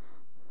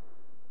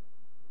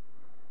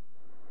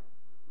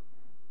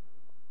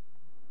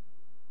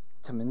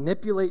 To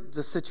manipulate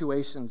the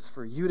situations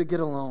for you to get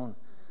alone,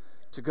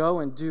 to go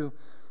and do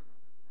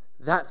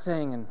that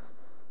thing, and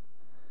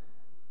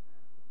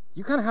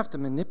you kind of have to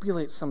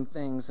manipulate some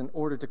things in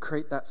order to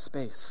create that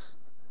space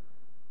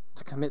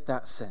to commit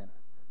that sin.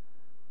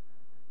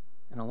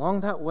 And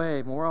along that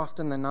way, more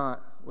often than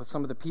not, with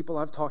some of the people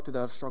I've talked to that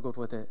have struggled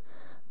with it,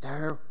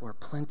 there were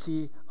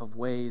plenty of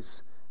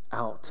ways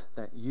out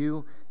that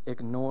you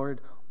ignored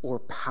or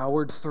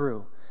powered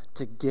through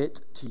to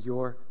get to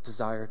your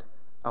desired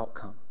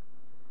outcome.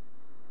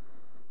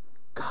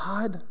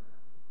 God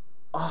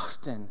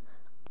often,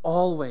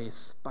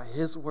 always, by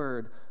His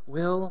word,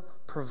 will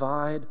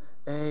provide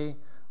a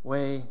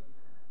way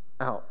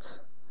out.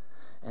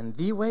 And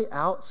the way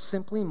out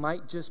simply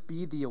might just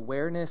be the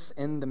awareness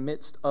in the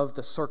midst of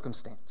the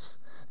circumstance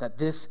that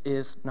this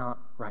is not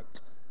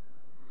right.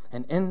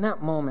 And in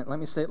that moment, let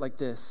me say it like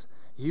this: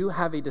 you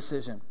have a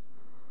decision.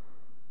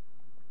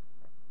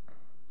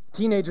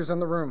 Teenagers in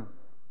the room,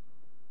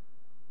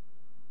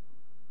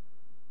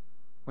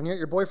 when you're at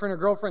your boyfriend or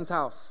girlfriend's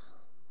house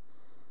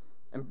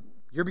and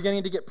you're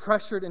beginning to get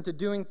pressured into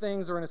doing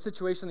things or in a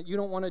situation that you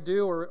don't want to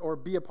do or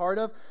be a part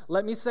of,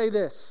 let me say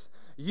this.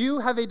 You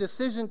have a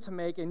decision to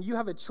make, and you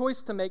have a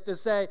choice to make to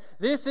say,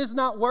 this is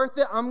not worth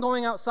it. I'm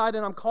going outside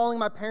and I'm calling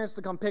my parents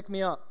to come pick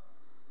me up.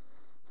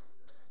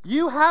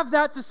 You have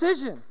that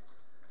decision.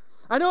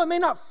 I know it may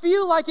not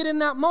feel like it in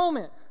that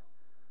moment,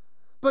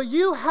 but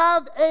you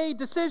have a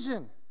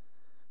decision.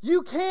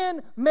 You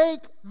can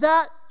make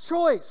that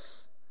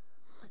choice.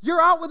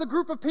 You're out with a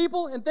group of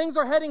people and things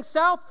are heading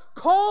south.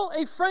 Call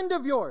a friend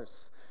of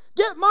yours.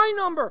 Get my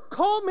number.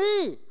 Call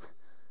me.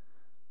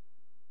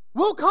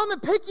 We'll come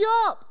and pick you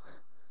up.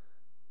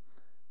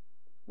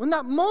 When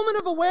that moment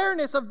of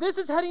awareness of this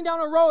is heading down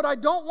a road I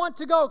don't want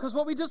to go, because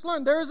what we just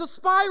learned, there is a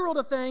spiral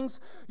to things,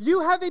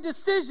 you have a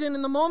decision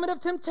in the moment of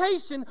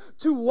temptation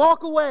to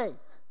walk away.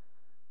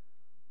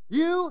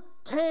 You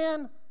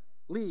can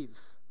leave,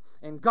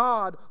 and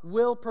God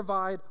will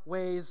provide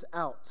ways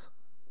out.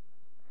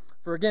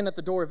 For again, at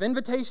the door of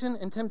invitation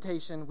and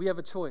temptation, we have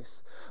a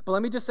choice. But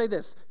let me just say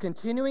this,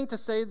 continuing to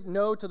say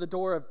no to the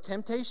door of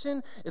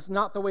temptation is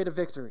not the way to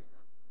victory.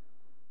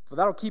 For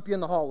that'll keep you in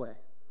the hallway.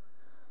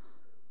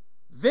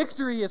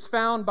 Victory is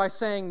found by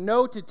saying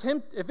no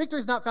to victory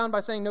is not found by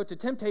saying no to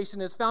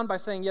temptation, it's found by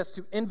saying yes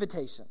to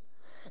invitation.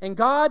 And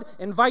God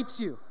invites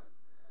you.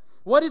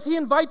 What does He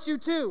invite you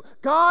to?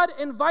 God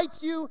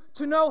invites you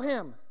to know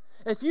Him.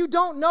 If you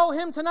don't know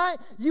Him tonight,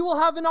 you will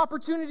have an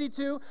opportunity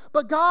to,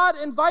 but God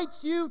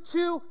invites you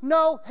to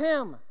know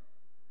Him.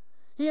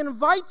 He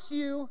invites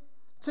you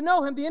to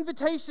know Him, the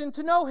invitation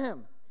to know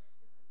Him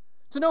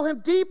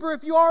deeper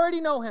if you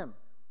already know Him.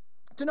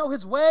 To know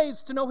His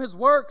ways, to know His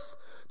works,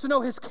 to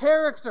know His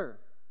character.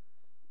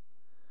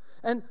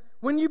 And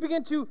when you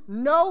begin to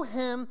know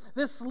Him,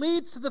 this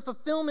leads to the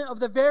fulfillment of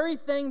the very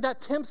thing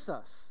that tempts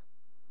us.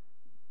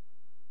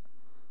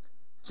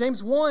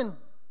 James 1,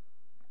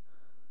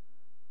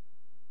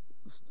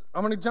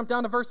 I'm going to jump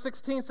down to verse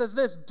 16, says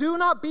this: do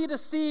not be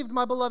deceived,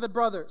 my beloved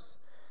brothers.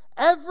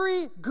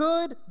 every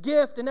good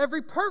gift and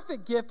every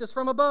perfect gift is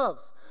from above,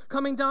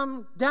 coming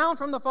down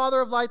from the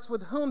Father of lights,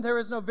 with whom there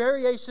is no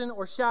variation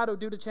or shadow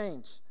due to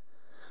change.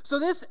 So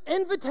this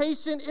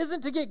invitation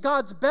isn't to get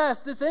God's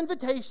best. This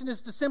invitation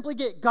is to simply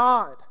get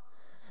God.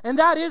 And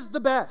that is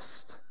the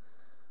best.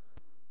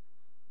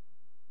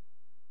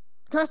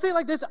 Can I say it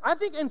like this? I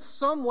think in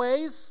some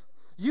ways,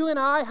 you and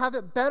I have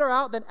it better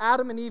out than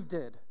Adam and Eve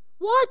did.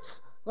 What?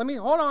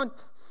 Hold on.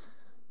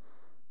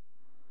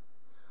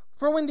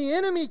 For when the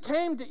enemy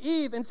came to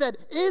Eve and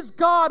said, "Is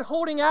God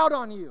holding out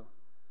on you?"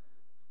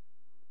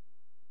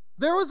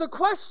 There was a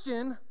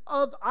question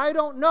of, I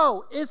don't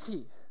know, is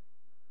he?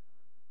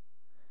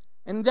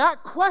 And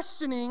that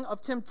questioning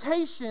of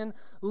temptation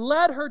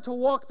led her to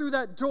walk through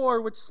that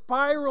door, which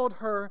spiraled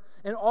her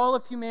and all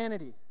of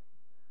humanity.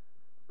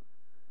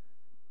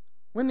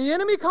 When the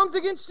enemy comes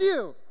against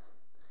you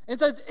and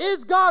says,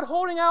 "Is God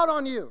holding out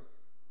on you?"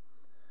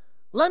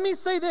 Let me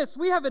say this.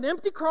 We have an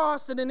empty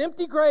cross and an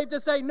empty grave to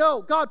say,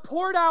 no, God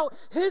poured out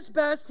his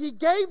best. He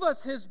gave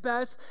us his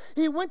best.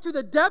 He went to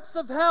the depths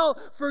of hell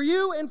for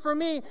you and for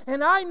me.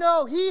 And I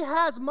know he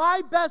has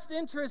my best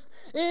interest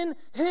in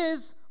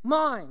his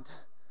mind.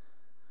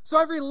 So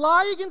every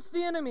lie against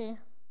the enemy,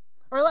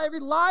 or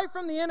every lie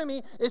from the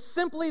enemy, is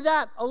simply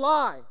that, a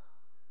lie.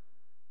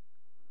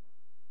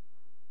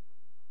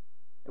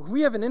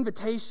 We have an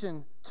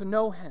invitation to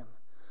know him.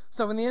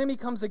 So when the enemy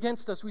comes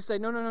against us, we say,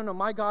 no,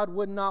 my God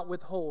would not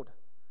withhold.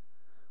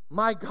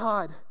 My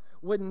God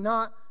would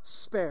not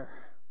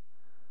spare.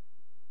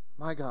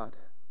 My God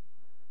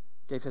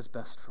gave his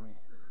best for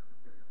me.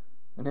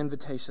 An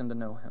invitation to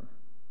know him.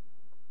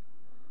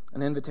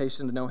 An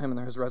invitation to know him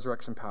and his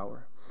resurrection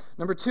power.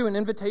 Number 2, an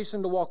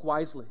invitation to walk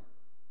wisely.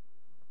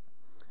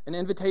 An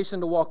invitation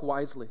to walk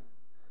wisely.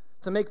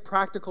 To make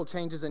practical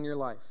changes in your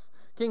life.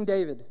 King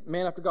David,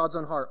 man after God's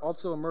own heart,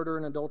 also a murderer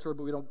and adulterer,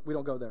 but we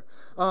don't go there.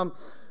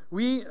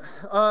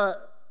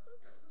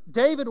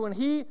 David, when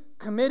he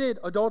committed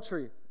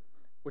adultery,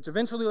 which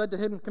eventually led to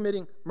him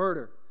committing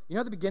murder, you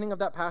know how the beginning of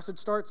that passage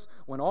starts?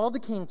 When all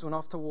the kings went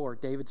off to war,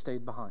 David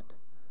stayed behind.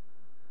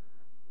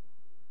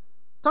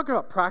 Talking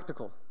about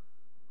practical.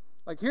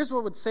 Like, here's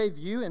what would save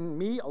you and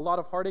me a lot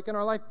of heartache in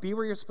our life. Be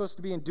where you're supposed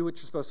to be and do what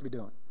you're supposed to be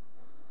doing.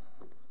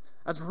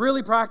 That's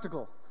really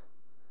practical.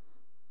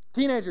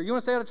 Teenager, you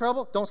want to stay out of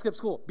trouble? Don't skip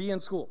school. Be in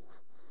school.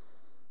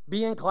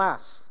 Be in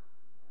class.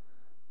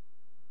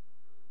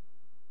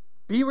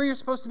 Be where you're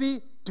supposed to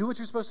be. Do what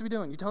you're supposed to be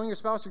doing. You telling your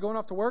spouse you're going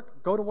off to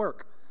work? Go to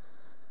work.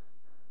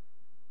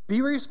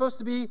 Be where you're supposed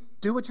to be.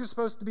 Do what you're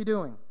supposed to be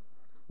doing.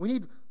 We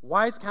need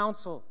wise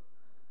counsel.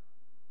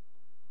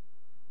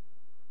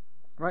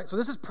 Right? So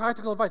this is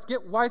practical advice.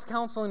 Get wise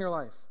counsel in your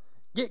life.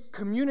 Get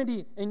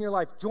community in your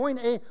life. Join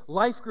a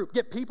life group.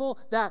 Get people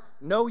that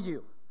know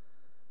you.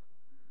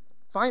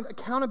 Find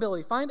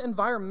accountability. Find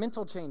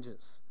environmental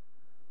changes.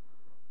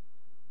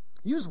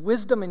 Use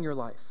wisdom in your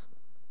life.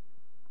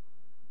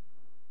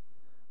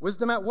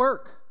 Wisdom at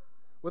work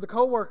with a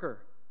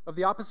coworker of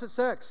the opposite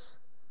sex.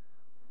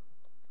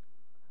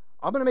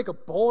 I'm going to make a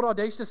bold,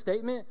 audacious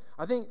statement.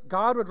 I think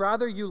God would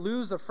rather you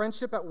lose a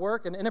friendship at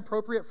work, an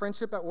inappropriate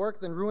friendship at work,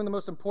 than ruin the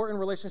most important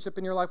relationship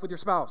in your life with your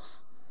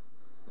spouse.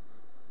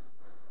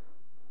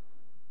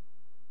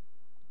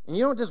 And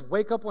you don't just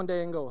wake up one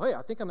day and go, hey,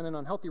 I think I'm in an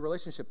unhealthy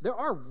relationship. There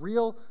are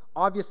real,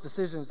 obvious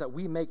decisions that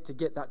we make to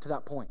get that to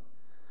that point.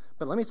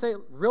 But let me say,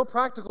 real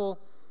practical,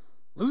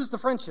 lose the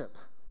friendship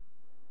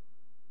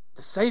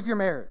to save your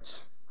marriage.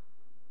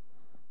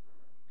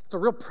 It's a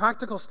real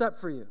practical step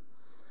for you.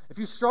 If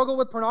you struggle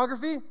with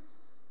pornography,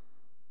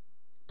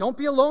 don't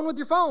be alone with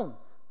your phone.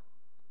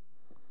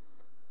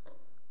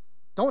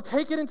 Don't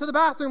take it into the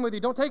bathroom with you.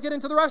 Don't take it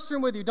into the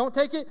restroom with you. Don't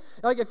take it,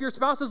 like if your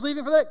spouse is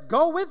leaving for that,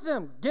 go with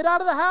them. Get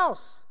out of the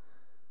house.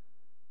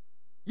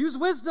 Use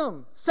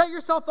wisdom. Set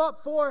yourself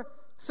up for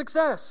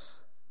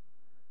success.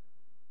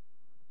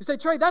 You say,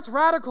 Trey, that's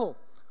radical.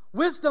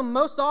 Wisdom,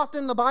 most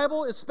often in the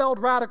Bible, is spelled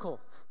radical.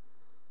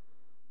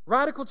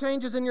 Radical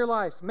changes in your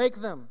life.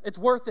 Make them. It's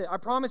worth it. I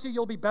promise you,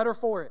 you'll be better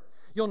for it.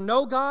 You'll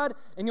know God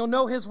and you'll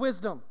know his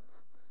wisdom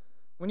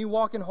when you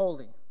walk in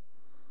holy.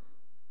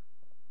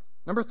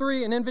 Number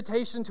 3, an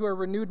invitation to a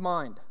renewed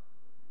mind.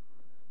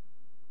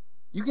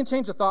 You can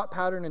change a thought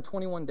pattern in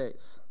 21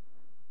 days.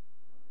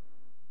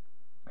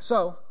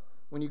 So,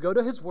 when you go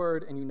to his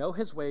word and you know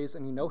his ways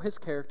and you know his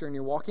character and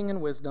you're walking in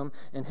wisdom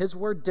and his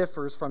word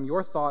differs from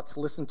your thoughts,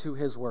 listen to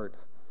his word.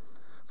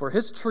 For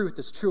his truth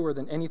is truer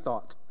than any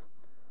thought.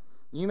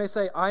 You may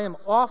say, I am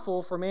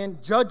awful, for man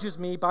judges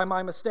me by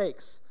my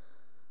mistakes.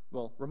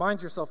 Well,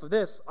 remind yourself of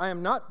this. I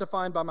am not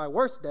defined by my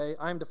worst day.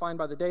 I am defined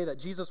by the day that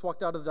Jesus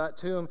walked out of that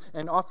tomb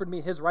and offered me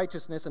his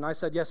righteousness, and I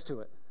said yes to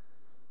it.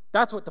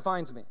 That's what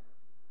defines me.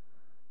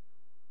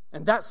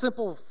 And that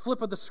simple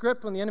flip of the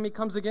script when the enemy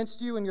comes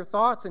against you and your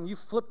thoughts, and you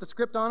flip the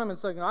script on him and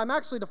say, I'm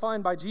actually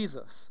defined by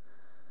Jesus.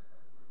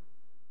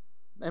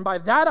 And by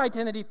that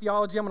identity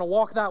theology, I'm going to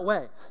walk that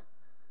way.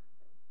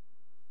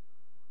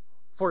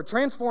 For a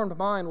transformed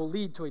mind will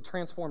lead to a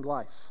transformed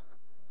life.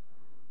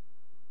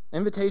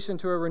 Invitation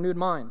to a renewed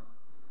mind.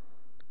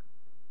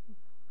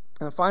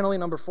 And finally,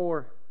 number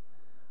 4,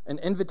 an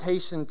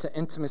invitation to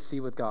intimacy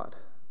with God.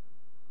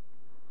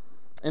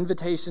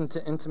 Invitation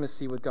to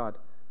intimacy with God.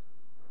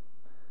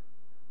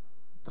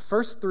 The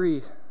first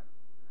three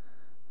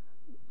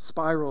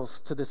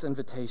spirals to this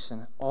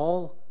invitation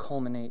all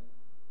culminate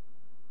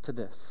to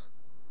this.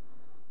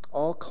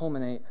 All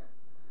culminate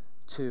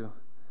to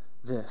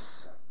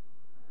this.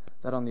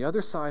 That on the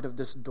other side of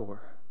this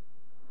door,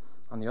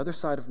 on the other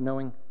side of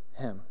knowing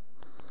Him,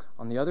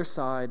 on the other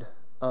side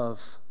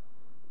of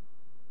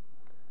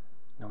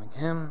knowing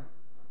Him,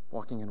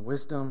 walking in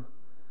wisdom,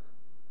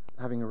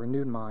 having a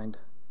renewed mind,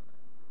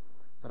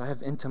 that I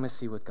have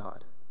intimacy with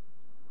God.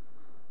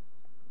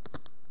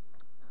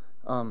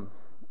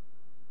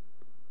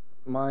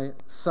 My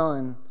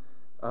son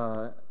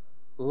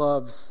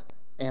loves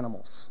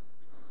animals.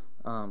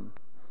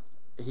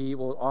 He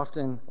will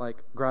often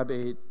grab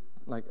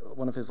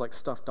one of his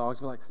stuffed dogs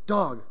and be like,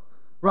 "Dog,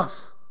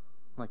 Ruff."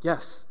 I'm like,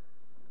 "Yes."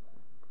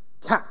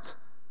 "Cat,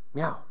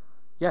 meow."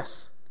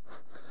 "Yes."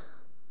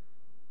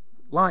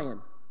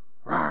 "Lion,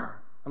 rawr."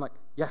 I'm like,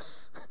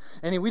 "Yes."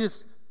 And we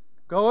just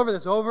go over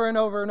this over and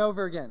over and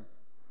over again.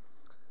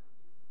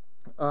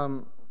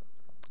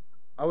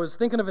 I was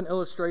thinking of an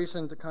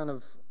illustration to kind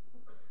of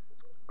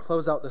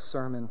close out this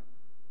sermon,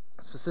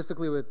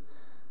 specifically with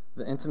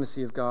the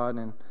intimacy of God.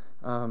 And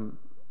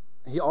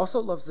he also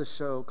loves this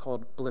show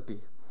called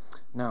Blippi.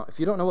 Now, if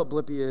you don't know what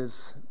Blippi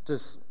is,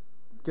 just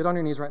get on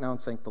your knees right now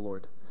and thank the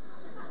Lord.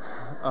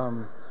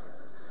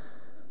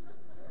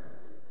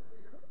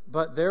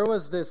 But there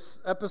was this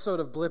episode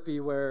of Blippi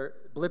where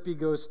Blippi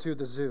goes to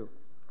the zoo.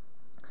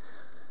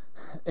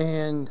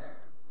 And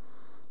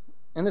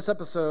in this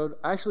episode,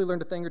 I actually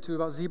learned a thing or two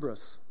about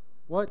zebras.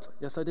 What?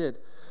 Yes, I did.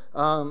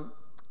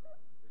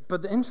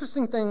 But the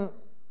interesting thing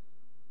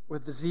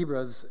with the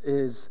zebras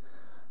is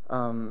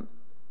when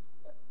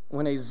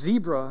a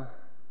zebra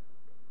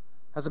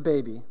has a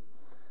baby,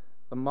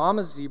 the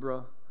mama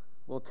zebra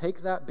will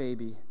take that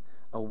baby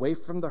away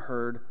from the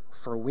herd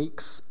for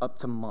weeks up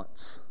to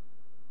months.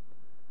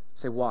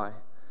 Say, why?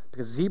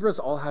 Because zebras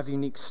all have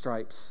unique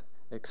stripes,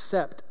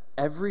 except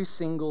every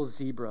single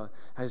zebra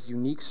has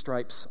unique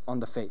stripes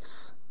on the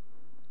face.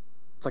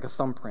 It's like a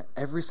thumbprint.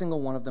 Every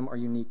single one of them are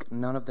unique.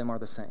 None of them are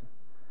the same.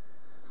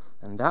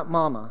 And that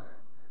mama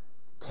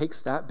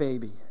takes that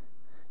baby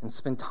and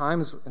spends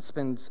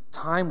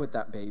time with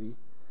that baby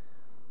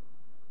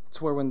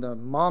to where when the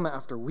mama,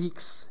 after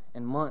weeks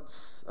and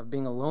months of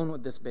being alone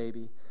with this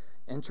baby,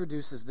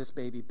 introduces this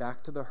baby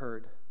back to the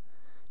herd,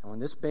 and when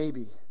this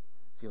baby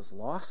feels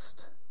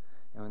lost,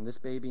 and when this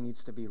baby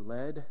needs to be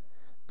led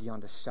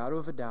beyond a shadow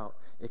of a doubt,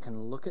 it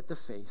can look at the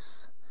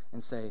face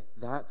and say,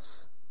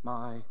 "That's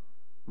my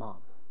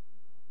mom."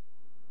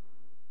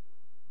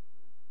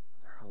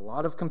 There are a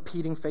lot of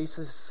competing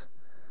faces.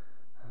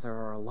 There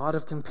are a lot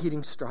of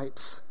competing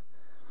stripes.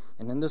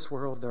 And in this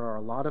world, there are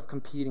a lot of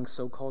competing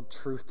so-called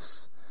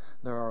truths.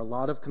 There are a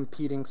lot of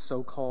competing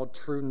so-called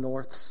true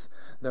norths.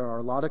 There are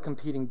a lot of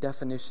competing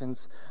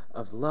definitions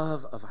of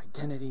love, of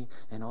identity,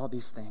 and all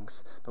these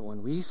things. But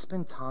when we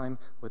spend time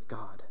with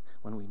God,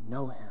 when we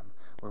know Him,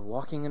 we're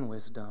walking in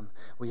wisdom,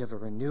 we have a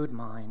renewed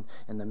mind.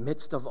 In the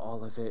midst of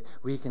all of it,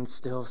 we can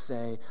still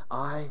say,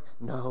 "I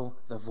know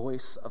the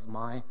voice of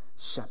my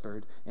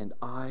shepherd, and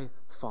I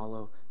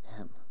follow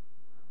Him."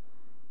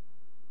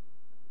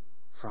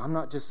 For I'm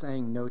not just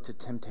saying no to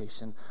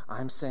temptation,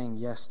 I'm saying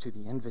yes to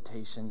the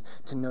invitation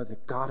to know the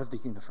God of the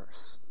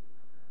universe,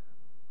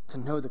 to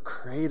know the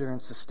creator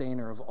and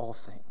sustainer of all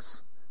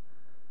things,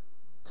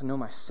 to know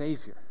my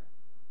Savior,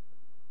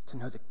 to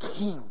know the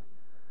King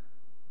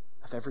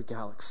of every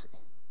galaxy.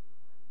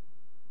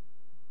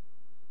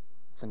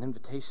 It's an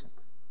invitation.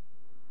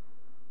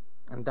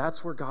 And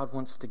that's where God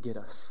wants to get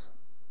us.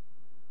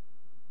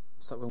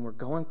 So that when we're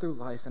going through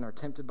life and are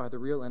tempted by the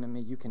real enemy,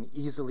 you can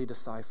easily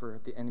decipher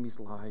the enemy's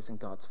lies and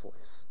God's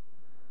voice.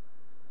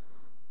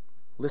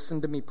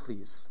 Listen to me,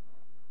 please.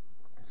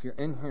 If you're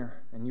in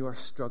here and you are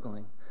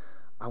struggling,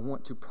 I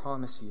want to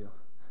promise you,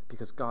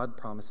 because God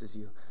promises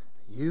you,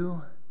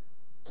 you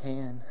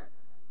can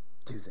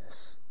do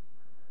this.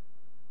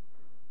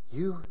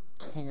 You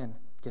can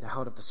get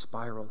out of the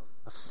spiral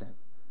of sin.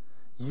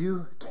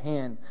 You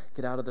can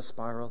get out of the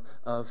spiral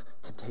of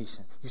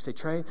temptation. You say,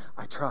 "Trey,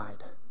 I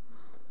tried.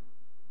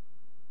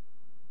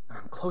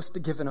 I'm close to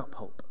giving up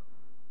hope."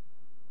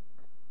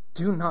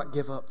 Do not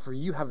give up, for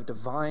you have a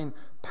divine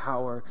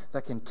power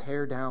that can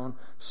tear down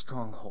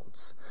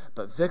strongholds.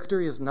 But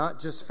victory is not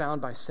just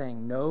found by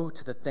saying no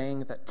to the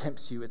thing that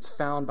tempts you. It's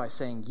found by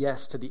saying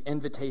yes to the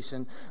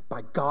invitation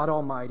by God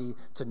Almighty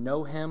to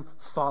know Him,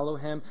 follow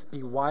Him,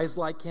 be wise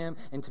like Him,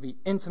 and to be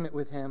intimate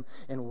with Him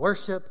in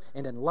worship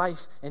and in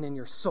life and in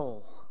your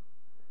soul.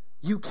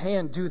 You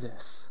can do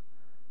this.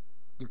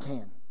 You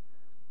can.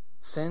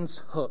 Sin's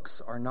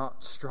hooks are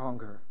not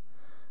stronger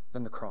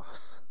than the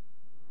cross.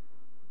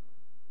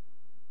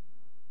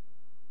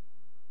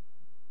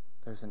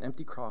 There's an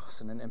empty cross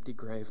and an empty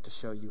grave to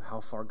show you how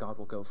far God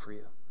will go for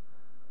you.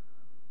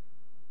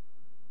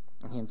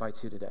 And He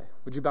invites you today.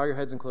 Would you bow your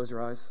heads and close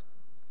your eyes?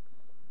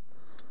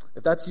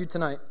 If that's you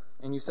tonight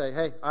and you say,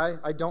 "Hey,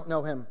 I don't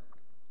know Him.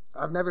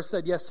 I've never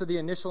said yes to the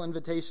initial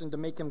invitation to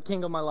make him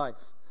king of my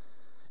life.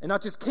 And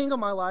not just king of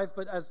my life,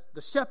 but as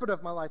the shepherd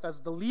of my life,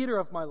 as the leader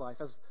of my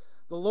life, as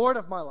the Lord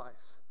of my life.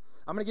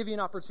 I'm going to give you an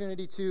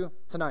opportunity to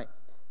tonight.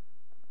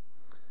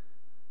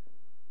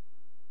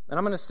 And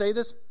I'm going to say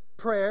this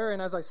prayer,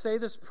 and as I say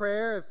this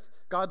prayer, if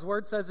God's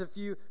word says if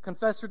you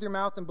confess with your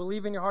mouth and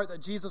believe in your heart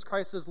that Jesus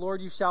Christ is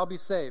Lord, you shall be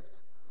saved.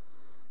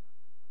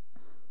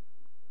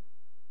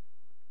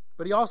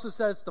 But he also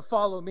says to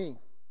follow me.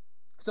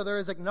 So there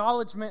is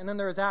acknowledgement and then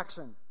there is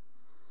action.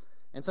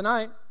 And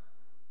tonight,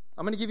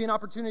 I'm going to give you an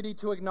opportunity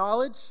to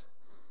acknowledge,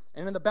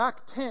 and in the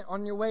back tent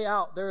on your way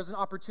out, there is an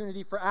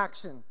opportunity for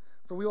action.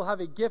 For we will have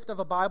a gift of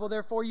a Bible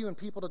there for you and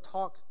people to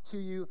talk to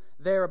you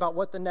there about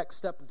what the next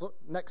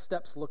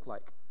steps look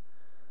like.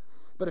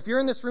 But if you're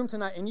in this room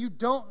tonight and you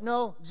don't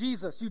know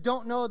Jesus, you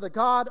don't know the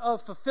God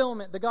of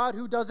fulfillment, the God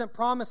who doesn't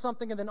promise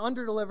something and then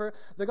underdeliver,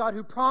 the God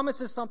who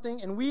promises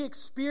something and we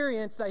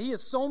experience that he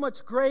is so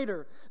much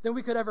greater than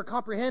we could ever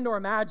comprehend or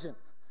imagine.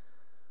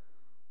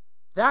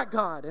 That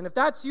God. And if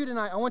that's you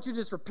tonight, I want you to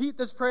just repeat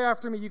this prayer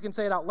after me. You can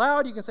say it out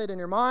loud. You can say it in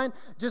your mind.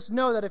 Just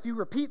know that if you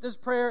repeat this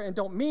prayer and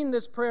don't mean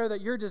this prayer,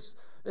 that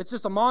it's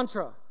just a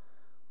mantra.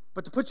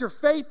 But to put your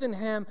faith in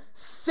him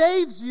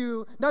saves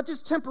you, not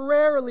just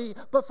temporarily,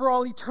 but for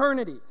all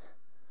eternity.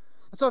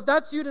 And so if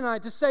that's you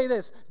tonight, just say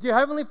this. Dear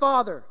Heavenly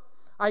Father,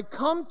 I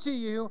come to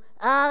you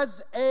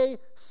as a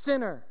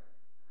sinner.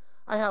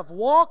 I have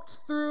walked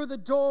through the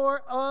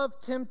door of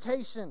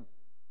temptation,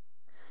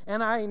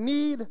 and I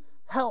need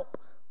help.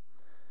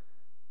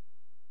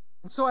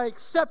 And so I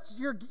accept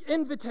your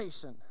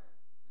invitation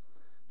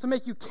to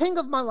make you king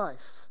of my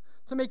life,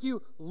 to make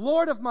you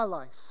Lord of my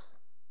life.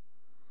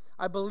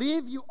 I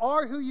believe you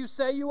are who you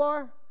say you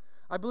are.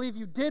 I believe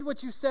you did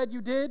what you said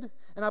you did.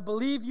 And I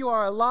believe you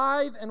are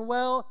alive and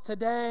well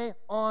today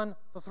on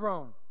the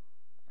throne.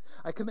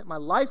 I commit my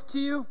life to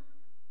you.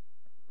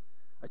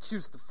 I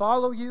choose to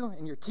follow you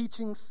in your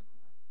teachings.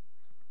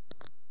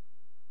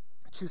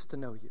 I choose to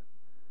know you.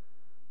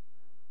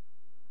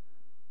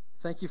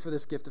 Thank you for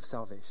this gift of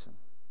salvation.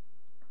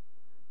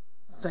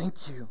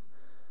 Thank you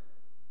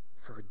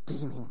for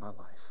redeeming my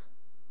life.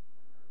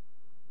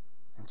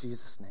 In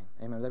Jesus' name,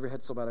 amen. With every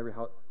head still bowed, every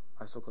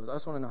eye still closed. I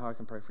just want to know how I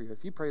can pray for you.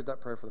 If you prayed that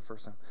prayer for the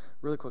first time,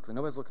 really quickly,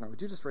 nobody's looking around.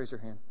 Would you just raise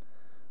your hand?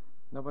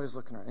 Nobody's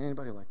looking around.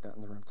 Anybody like that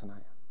in the room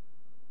tonight?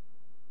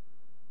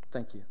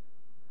 Thank you.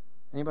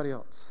 Anybody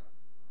else?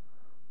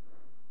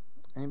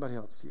 Anybody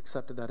else? You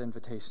accepted that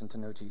invitation to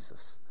know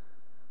Jesus.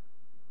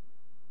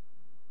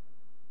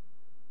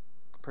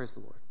 Praise the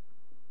Lord.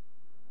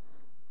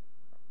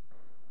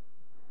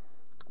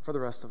 For the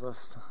rest of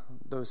us,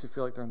 those who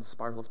feel like they're in the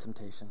spiral of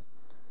temptation,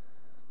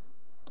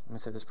 I'm going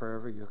to say this prayer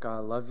over you. God, I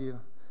love you,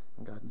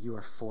 and God, you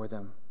are for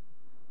them.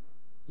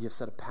 You have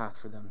set a path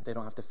for them. They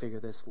don't have to figure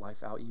this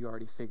life out. You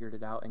already figured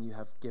it out, and you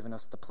have given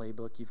us the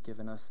playbook. You've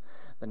given us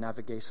the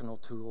navigational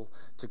tool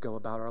to go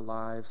about our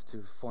lives,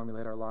 to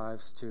formulate our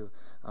lives, to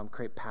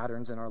create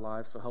patterns in our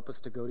lives. So help us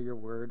to go to your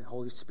word.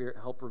 Holy Spirit,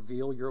 help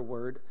reveal your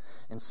word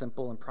in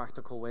simple and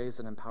practical ways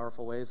and in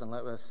powerful ways, and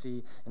let us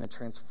see in a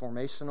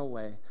transformational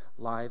way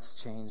lives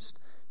changed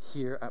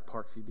here at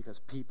Parkview because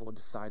people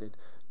decided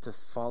to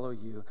follow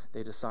you.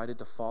 They decided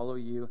to follow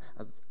you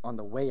on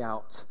the way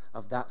out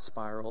of that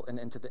spiral and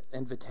into the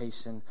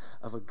invitation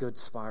of a good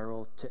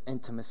spiral to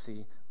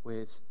intimacy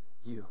with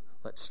you.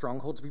 Let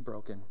strongholds be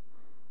broken.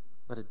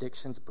 Let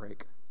addictions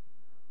break.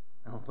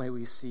 And may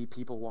we see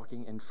people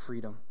walking in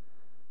freedom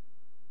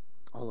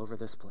all over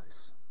this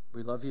place.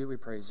 We love you. We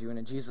praise you. And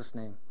in Jesus'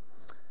 name,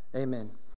 amen.